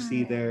who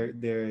see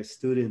their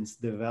students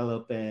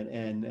develop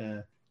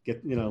and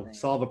get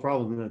solve a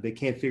problem. They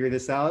can't figure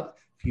this out.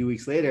 A few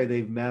weeks later,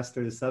 they've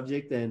mastered the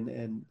subject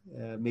and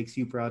makes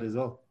you proud as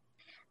well.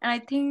 And I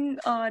think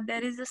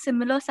there is a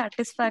similar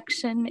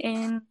satisfaction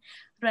in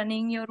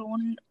running your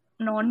own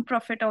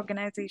non-profit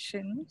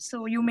organization.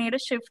 So you made a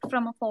shift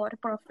from a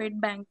for-profit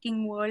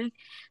banking world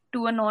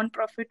to a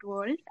non-profit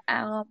world.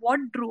 What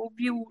drove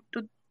you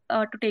to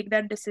take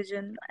that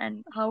decision,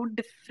 and how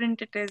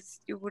different it is,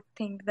 you would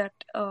think, that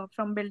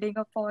from building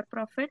a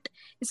for-profit,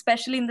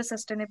 especially in the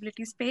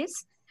sustainability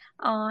space?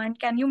 And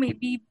can you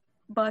maybe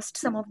bust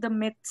some of the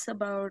myths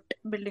about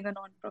building a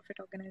non-profit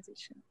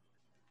organization?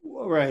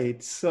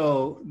 Right.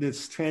 So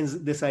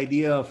this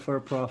idea of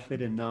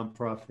for-profit and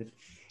non-profit,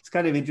 it's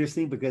kind of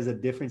interesting because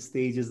at different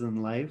stages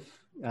in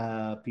life,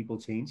 people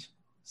change.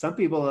 Some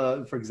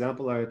people, for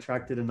example, are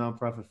attracted to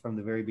non-profit from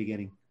the very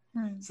beginning.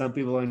 Some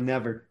people are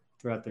never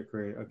throughout their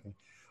career. Okay.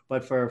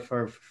 But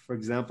for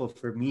example,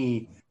 for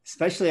me,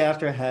 especially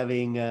after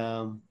having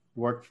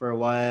worked for a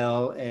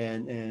while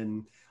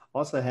and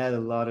also had a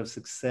lot of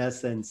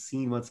success and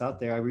seen what's out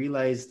there, I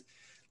realized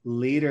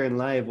later in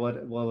life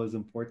what was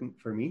important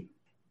for me.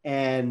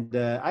 And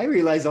I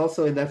realized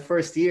also in that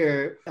first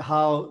year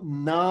how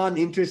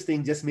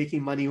non-interesting just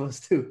making money was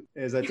too.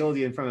 As I told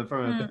you from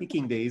my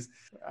banking days,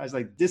 I was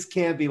like, this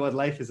can't be what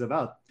life is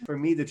about. For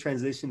me, the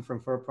transition from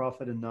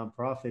for-profit and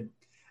non-profit,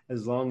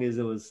 as long as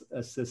it was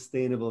a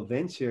sustainable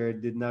venture,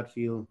 did not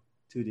feel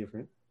too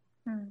different,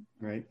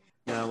 right?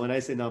 Now, when I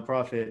say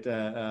nonprofit,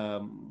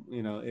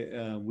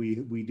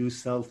 we do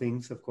sell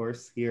things, of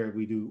course. Here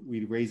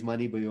we raise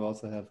money, but we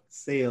also have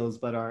sales.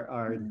 But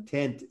our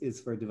intent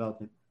is for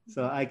development.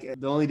 So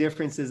the only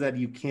difference is that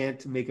you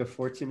can't make a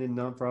fortune in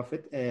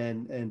nonprofit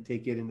and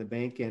take it in the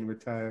bank and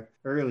retire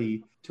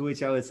early. To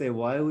which I would say,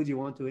 why would you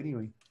want to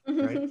anyway,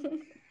 right?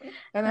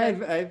 And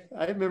I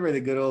remember the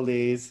good old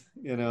days,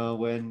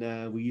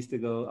 when we used to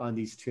go on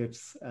these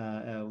trips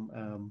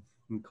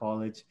in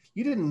college.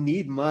 You didn't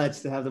need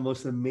much to have the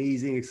most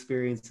amazing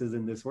experiences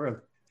in this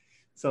world.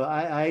 So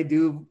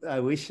I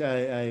wish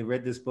I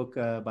read this book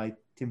by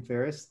Tim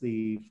Ferriss,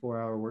 The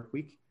 4-Hour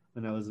Workweek,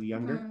 when I was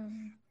younger,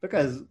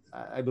 because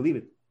I believe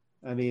it.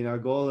 I mean, our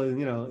goal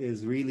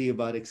is really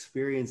about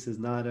experiences,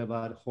 not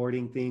about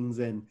hoarding things.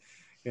 And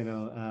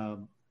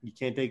you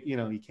can't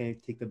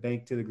take the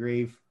bank to the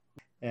grave.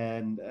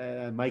 And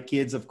my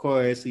kids, of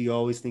course, you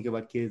always think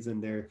about kids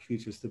and their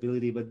future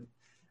stability, but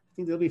I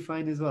think they'll be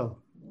fine as well.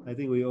 I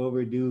think we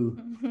overdo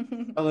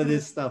all of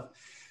this stuff.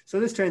 So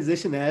this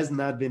transition has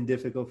not been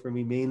difficult for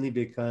me, mainly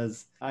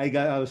because I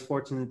was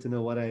fortunate to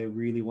know what I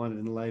really wanted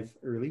in life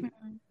early.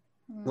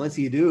 Once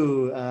you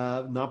do,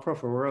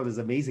 nonprofit world is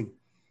amazing.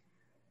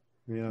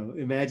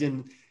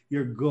 Imagine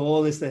your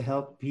goal is to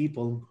help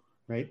people,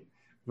 right?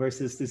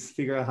 Versus to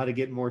figure out how to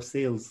get more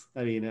sales.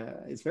 I mean,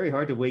 it's very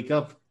hard to wake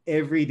up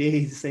every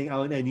day saying,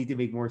 "Oh, I need to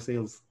make more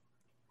sales."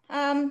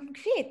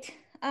 Great.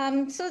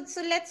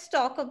 So let's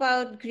talk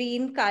about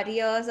green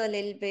careers a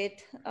little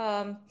bit.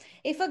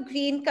 If a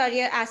green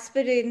career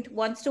aspirant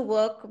wants to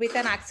work with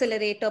an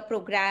accelerator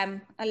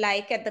program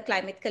like at the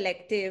Climate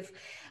Collective,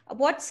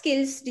 what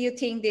skills do you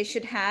think they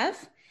should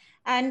have?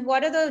 And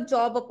what are the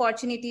job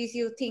opportunities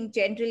you think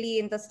generally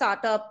in the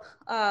startup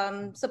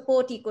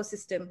support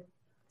ecosystem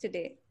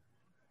today?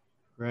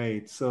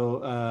 Right.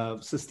 So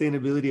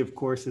sustainability, of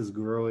course, is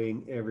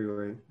growing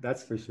everywhere.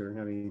 That's for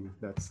sure. I mean,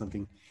 that's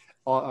something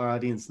all our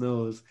audience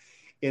knows.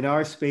 In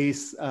our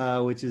space,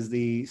 which is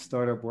the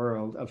startup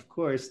world, of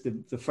course,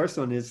 the first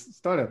one is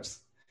startups.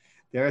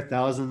 There are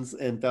thousands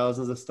and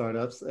thousands of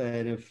startups,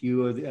 and a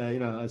few of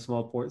a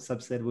small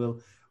subset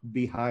will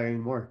be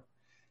hiring more.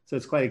 So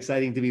it's quite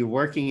exciting to be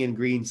working in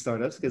green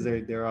startups because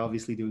they're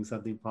obviously doing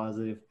something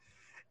positive,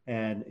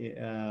 and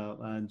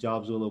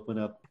jobs will open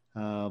up.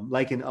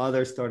 Like in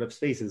other startup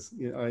spaces,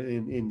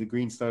 in the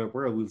green startup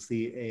world, we'll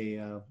see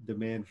a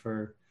demand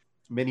for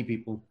many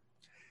people.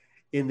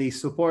 In the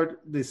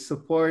support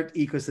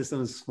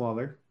ecosystem is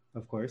smaller,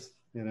 of course.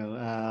 There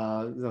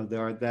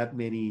aren't that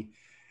many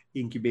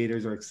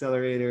incubators or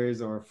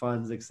accelerators or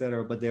funds,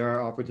 etc. But there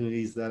are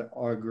opportunities that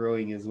are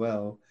growing as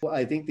well.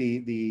 I think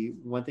the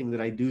one thing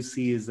that I do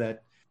see is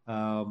that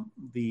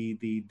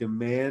the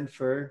demand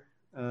for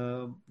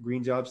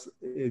green jobs,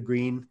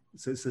 green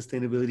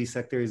sustainability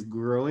sector is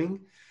growing.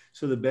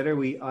 So the better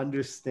we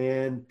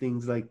understand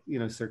things like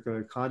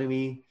circular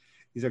economy,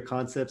 these are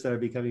concepts that are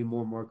becoming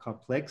more and more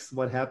complex.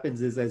 What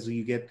happens is, as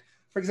you get,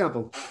 for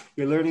example,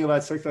 you're learning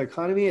about circular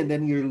economy, and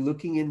then you're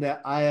looking in the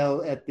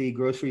aisle at the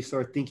grocery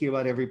store, thinking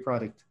about every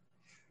product.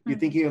 You're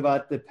thinking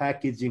about the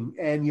packaging,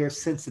 and your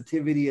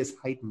sensitivity is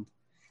heightened.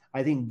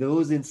 I think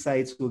those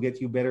insights will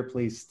get you better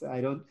placed. I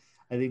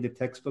think the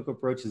textbook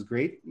approach is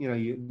great.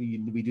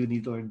 We do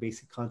need to learn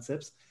basic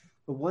concepts,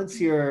 but once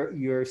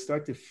you're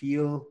start to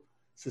feel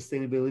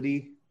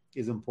sustainability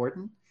is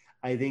important,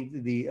 I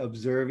think the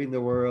observing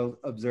the world,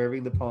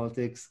 observing the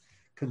politics,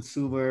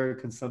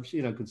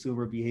 consumption,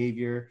 consumer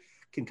behavior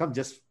can come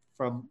just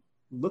from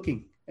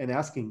looking and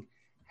asking,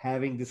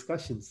 having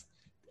discussions,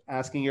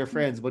 asking your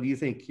friends, what do you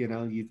think?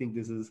 You think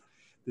this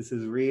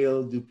is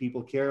real? Do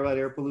people care about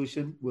air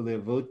pollution? Will they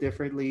vote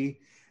differently?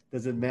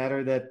 Does it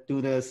matter that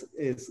tuna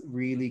is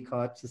really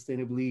caught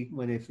sustainably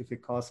if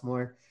it costs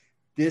more?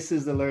 This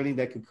is the learning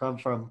that could come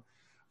from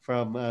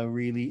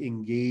really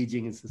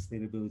engaging in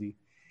sustainability.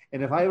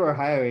 And if I were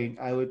hiring,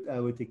 I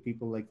would take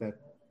people like that.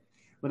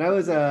 When I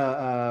was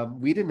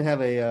we didn't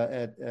have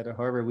at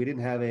Harvard, we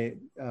didn't have a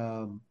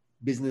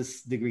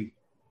business degree.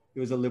 It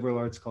was a liberal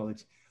arts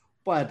college,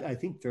 but I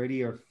think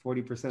 30 or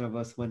 40% of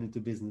us went into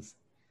business.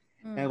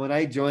 And when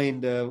I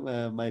joined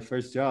my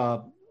first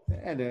job,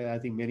 and I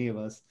think many of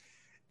us,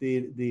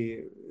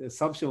 the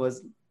assumption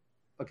was,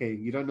 okay,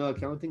 you don't know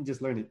accounting,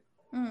 just learn it.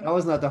 That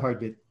was not the hard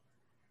bit.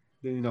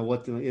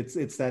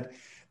 It's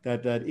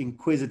that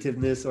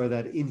inquisitiveness or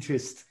that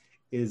interest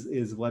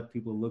is what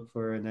people look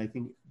for. And I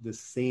think the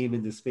same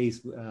in the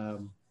space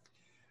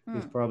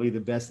is probably the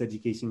best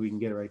education we can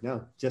get right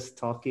now. Just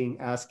talking,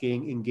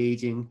 asking,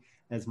 engaging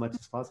as much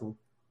as possible.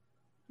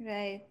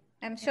 Right.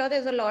 I'm sure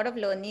there's a lot of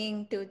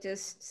learning to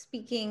just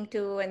speaking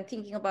to and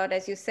thinking about,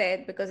 as you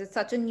said, because it's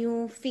such a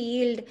new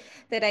field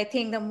that I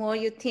think the more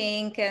you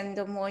think and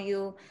the more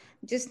you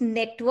just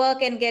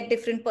network and get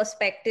different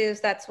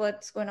perspectives, that's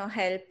what's going to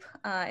help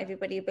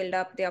everybody build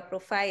up their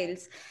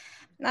profiles.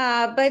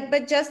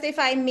 But just if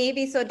I may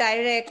be so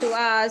direct to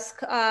ask,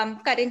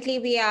 currently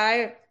we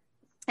are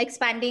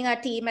expanding our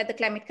team at the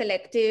Climate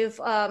Collective.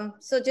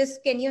 So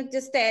can you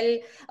just tell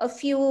a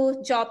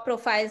few job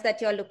profiles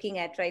that you're looking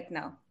at right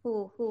now?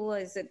 Who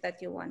is it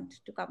that you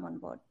want to come on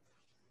board?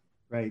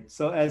 Right.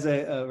 So at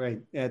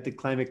the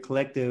Climate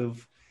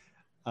Collective,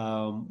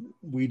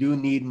 we do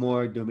need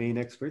more domain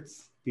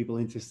experts, people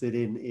interested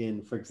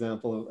in for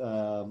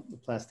example,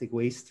 plastic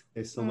waste.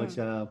 There's so much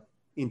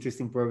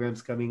interesting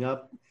programs coming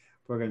up,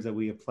 programs that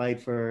we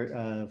applied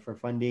for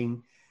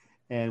funding.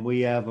 And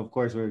we have, of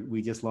course,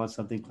 we just launched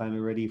something,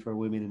 Climate Ready for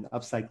Women in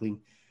Upcycling,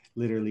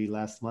 literally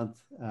last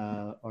month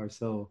or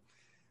so.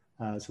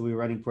 So we're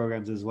running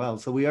programs as well.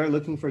 So we are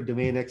looking for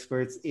domain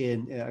experts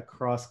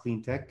across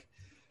clean tech.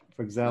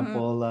 For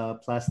example,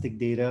 plastic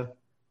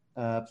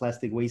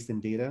waste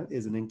and data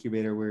is an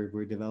incubator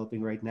we're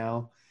developing right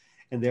now.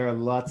 And there are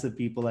lots of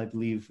people, I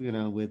believe,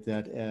 with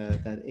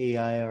that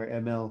AI or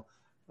ML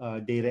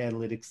data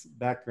analytics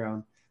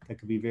background that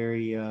could be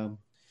very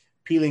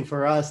appealing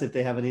for us if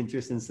they have an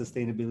interest in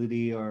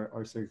sustainability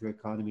or circular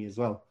economy as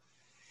well.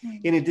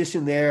 In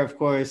addition there, of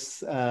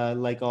course,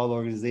 like all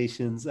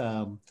organizations,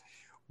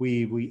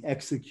 we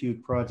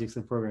execute projects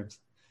and programs.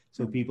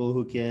 So people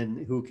who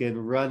can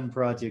run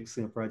projects,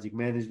 project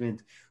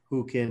management,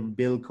 who can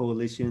build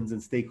coalitions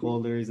and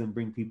stakeholders and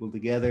bring people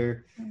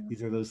together.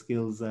 These are those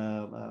skills that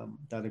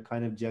are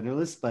kind of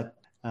generalists, but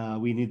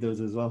we need those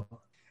as well.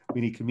 We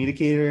need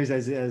communicators,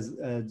 as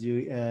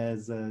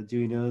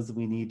Dewey knows.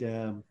 We need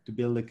to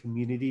build a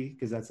community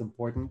because that's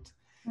important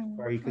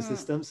for our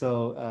ecosystem.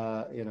 So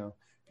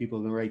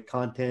people can write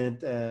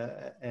content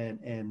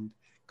and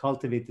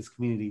cultivate this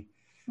community.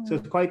 So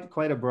it's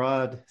quite a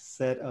broad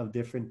set of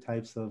different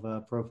types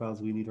of profiles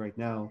we need right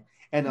now,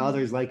 and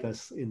others like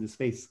us in the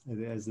space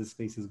as this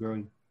space is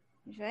growing.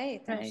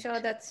 Right. I'm sure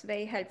that's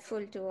very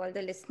helpful to all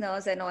the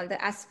listeners and all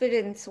the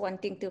aspirants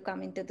wanting to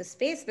come into the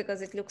space,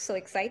 because it looks so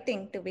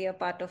exciting to be a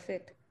part of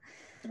it.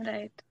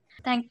 Right.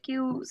 Thank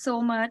you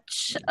so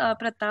much,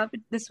 Pratap.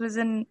 This was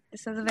a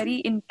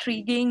very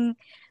intriguing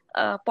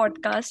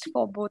podcast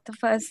for both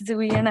of us,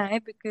 Zoe and I,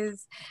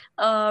 because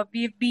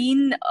we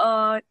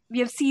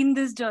have seen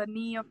this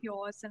journey of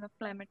yours and of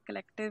Climate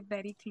Collective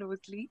very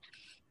closely.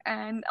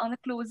 And on a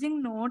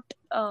closing note,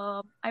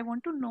 I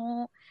want to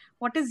know,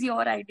 what is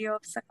your idea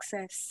of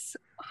success?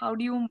 How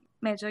do you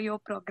measure your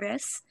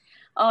progress?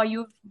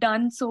 You've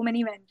done so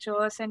many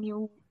ventures, and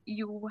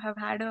you have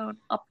had an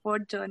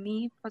upward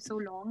journey for so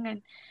long.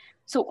 And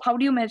so how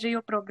do you measure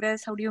your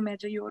progress? How do you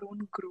measure your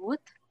own growth?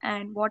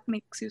 And what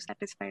makes you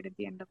satisfied at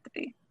the end of the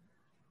day?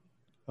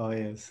 Oh,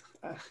 yes.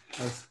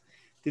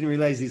 Didn't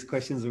realize these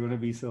questions were going to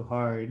be so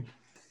hard.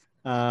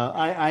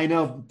 I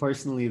know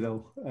personally,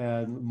 though,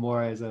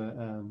 more as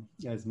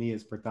me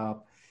as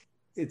Pratap.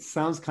 It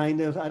sounds kind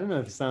of, I don't know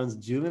if it sounds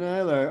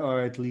juvenile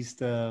or at least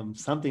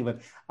something,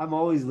 but I'm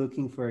always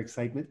looking for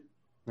excitement,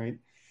 right?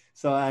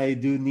 So I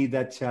do need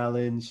that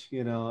challenge.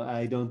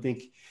 I don't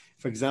think,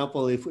 for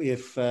example,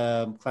 if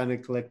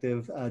Climate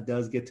Collective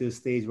does get to a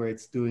stage where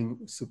it's doing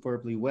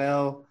superbly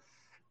well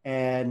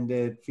and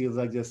it feels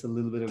like just a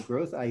little bit of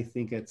growth, I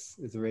think it's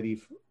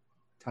already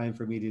time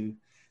for me to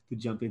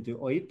jump into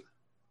OIP,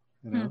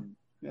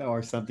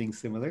 or something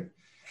similar.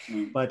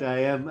 But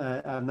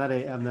I'm not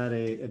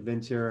a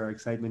adventure or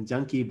excitement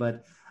junkie,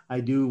 but I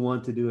do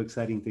want to do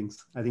exciting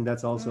things. I think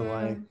that's also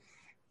why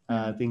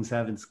things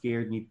haven't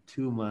scared me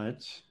too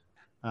much.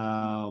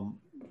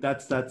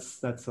 That's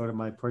sort of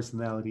my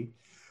personality.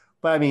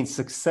 But I mean,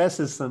 success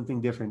is something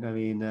different. I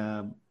mean,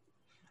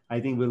 I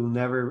think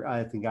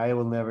I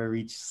will never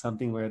reach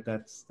something where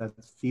that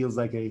feels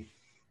like a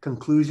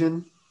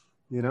conclusion.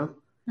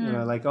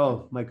 Like,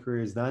 oh, my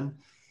career is done.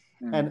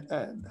 And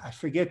I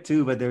forget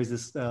too, but there's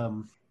this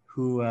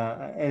who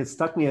and it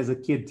stuck me as a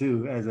kid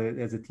too, as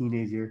a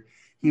teenager.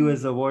 He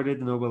was awarded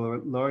the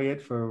Nobel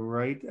laureate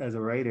as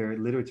a writer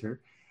in literature,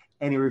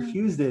 and he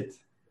refused it.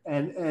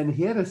 And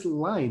he had a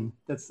line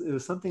it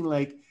was something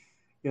like,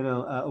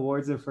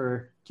 awards are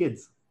for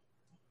kids,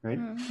 right?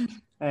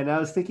 And I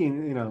was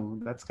thinking,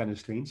 that's kind of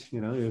strange.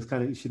 It was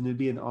shouldn't it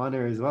be an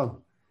honor as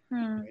well?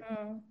 Right?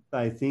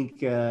 I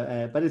think,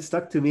 but it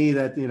stuck to me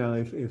that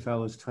if I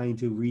was trying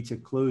to reach a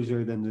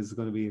closure, then there's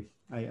going to be.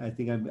 I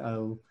think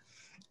I'll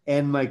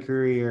end my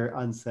career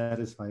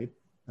unsatisfied.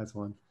 That's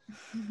one.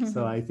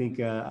 So I think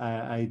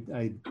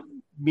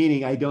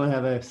meaning I don't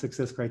have a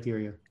success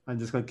criteria. I'm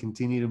just going to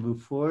continue to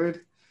move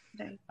forward.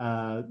 Right.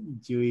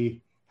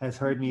 Julie has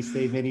heard me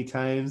say many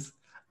times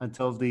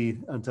until the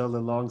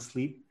long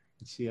sleep.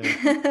 She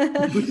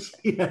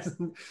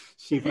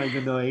finds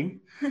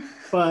annoying,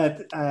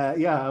 but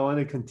I want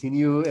to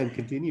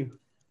continue.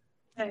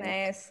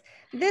 Nice.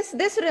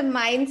 This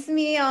reminds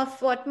me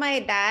of what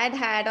my dad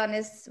had on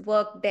his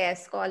work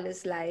desk all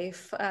his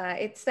life.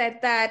 It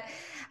said that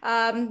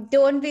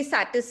don't be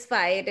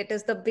satisfied. It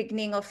is the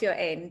beginning of your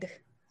end.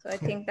 So I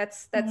think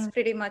that's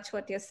pretty much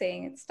what you're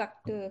saying. It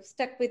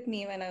stuck with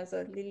me when I was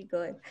a little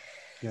girl.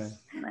 Yeah.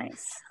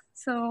 Nice.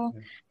 So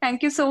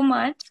thank you so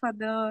much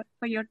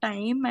for your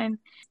time, and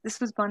this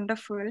was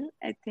wonderful.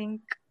 I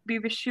think we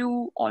wish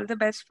you all the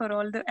best for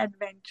all the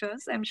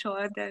adventures. I'm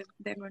sure there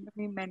are going to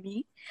be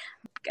many,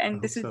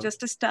 and this is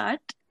just a start.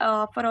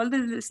 For all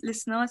the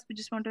listeners, we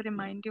just want to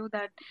remind you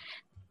that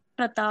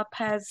Pratap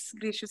has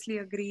graciously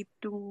agreed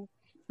to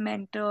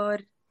mentor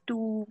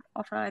 2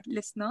 of our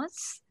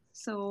listeners.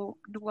 So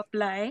do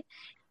apply.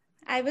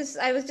 I was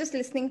just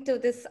listening to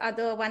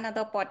one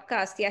other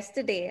podcast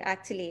yesterday,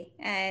 actually,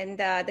 and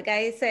the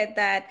guy said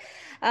that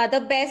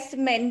the best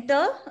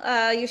mentor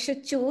you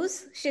should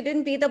choose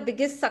shouldn't be the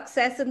biggest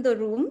success in the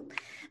room,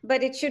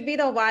 but it should be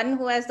the one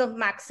who has the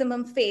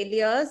maximum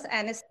failures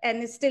and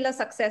is still a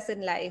success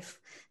in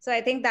life. So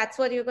I think that's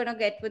what you're going to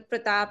get with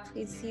Pratap.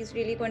 He's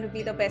really going to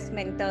be the best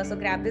mentor. So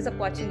grab this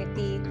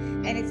opportunity,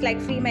 and it's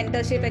like free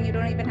mentorship, and you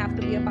don't even have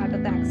to be a part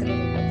of the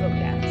accelerator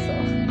program.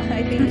 So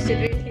I think you should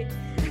really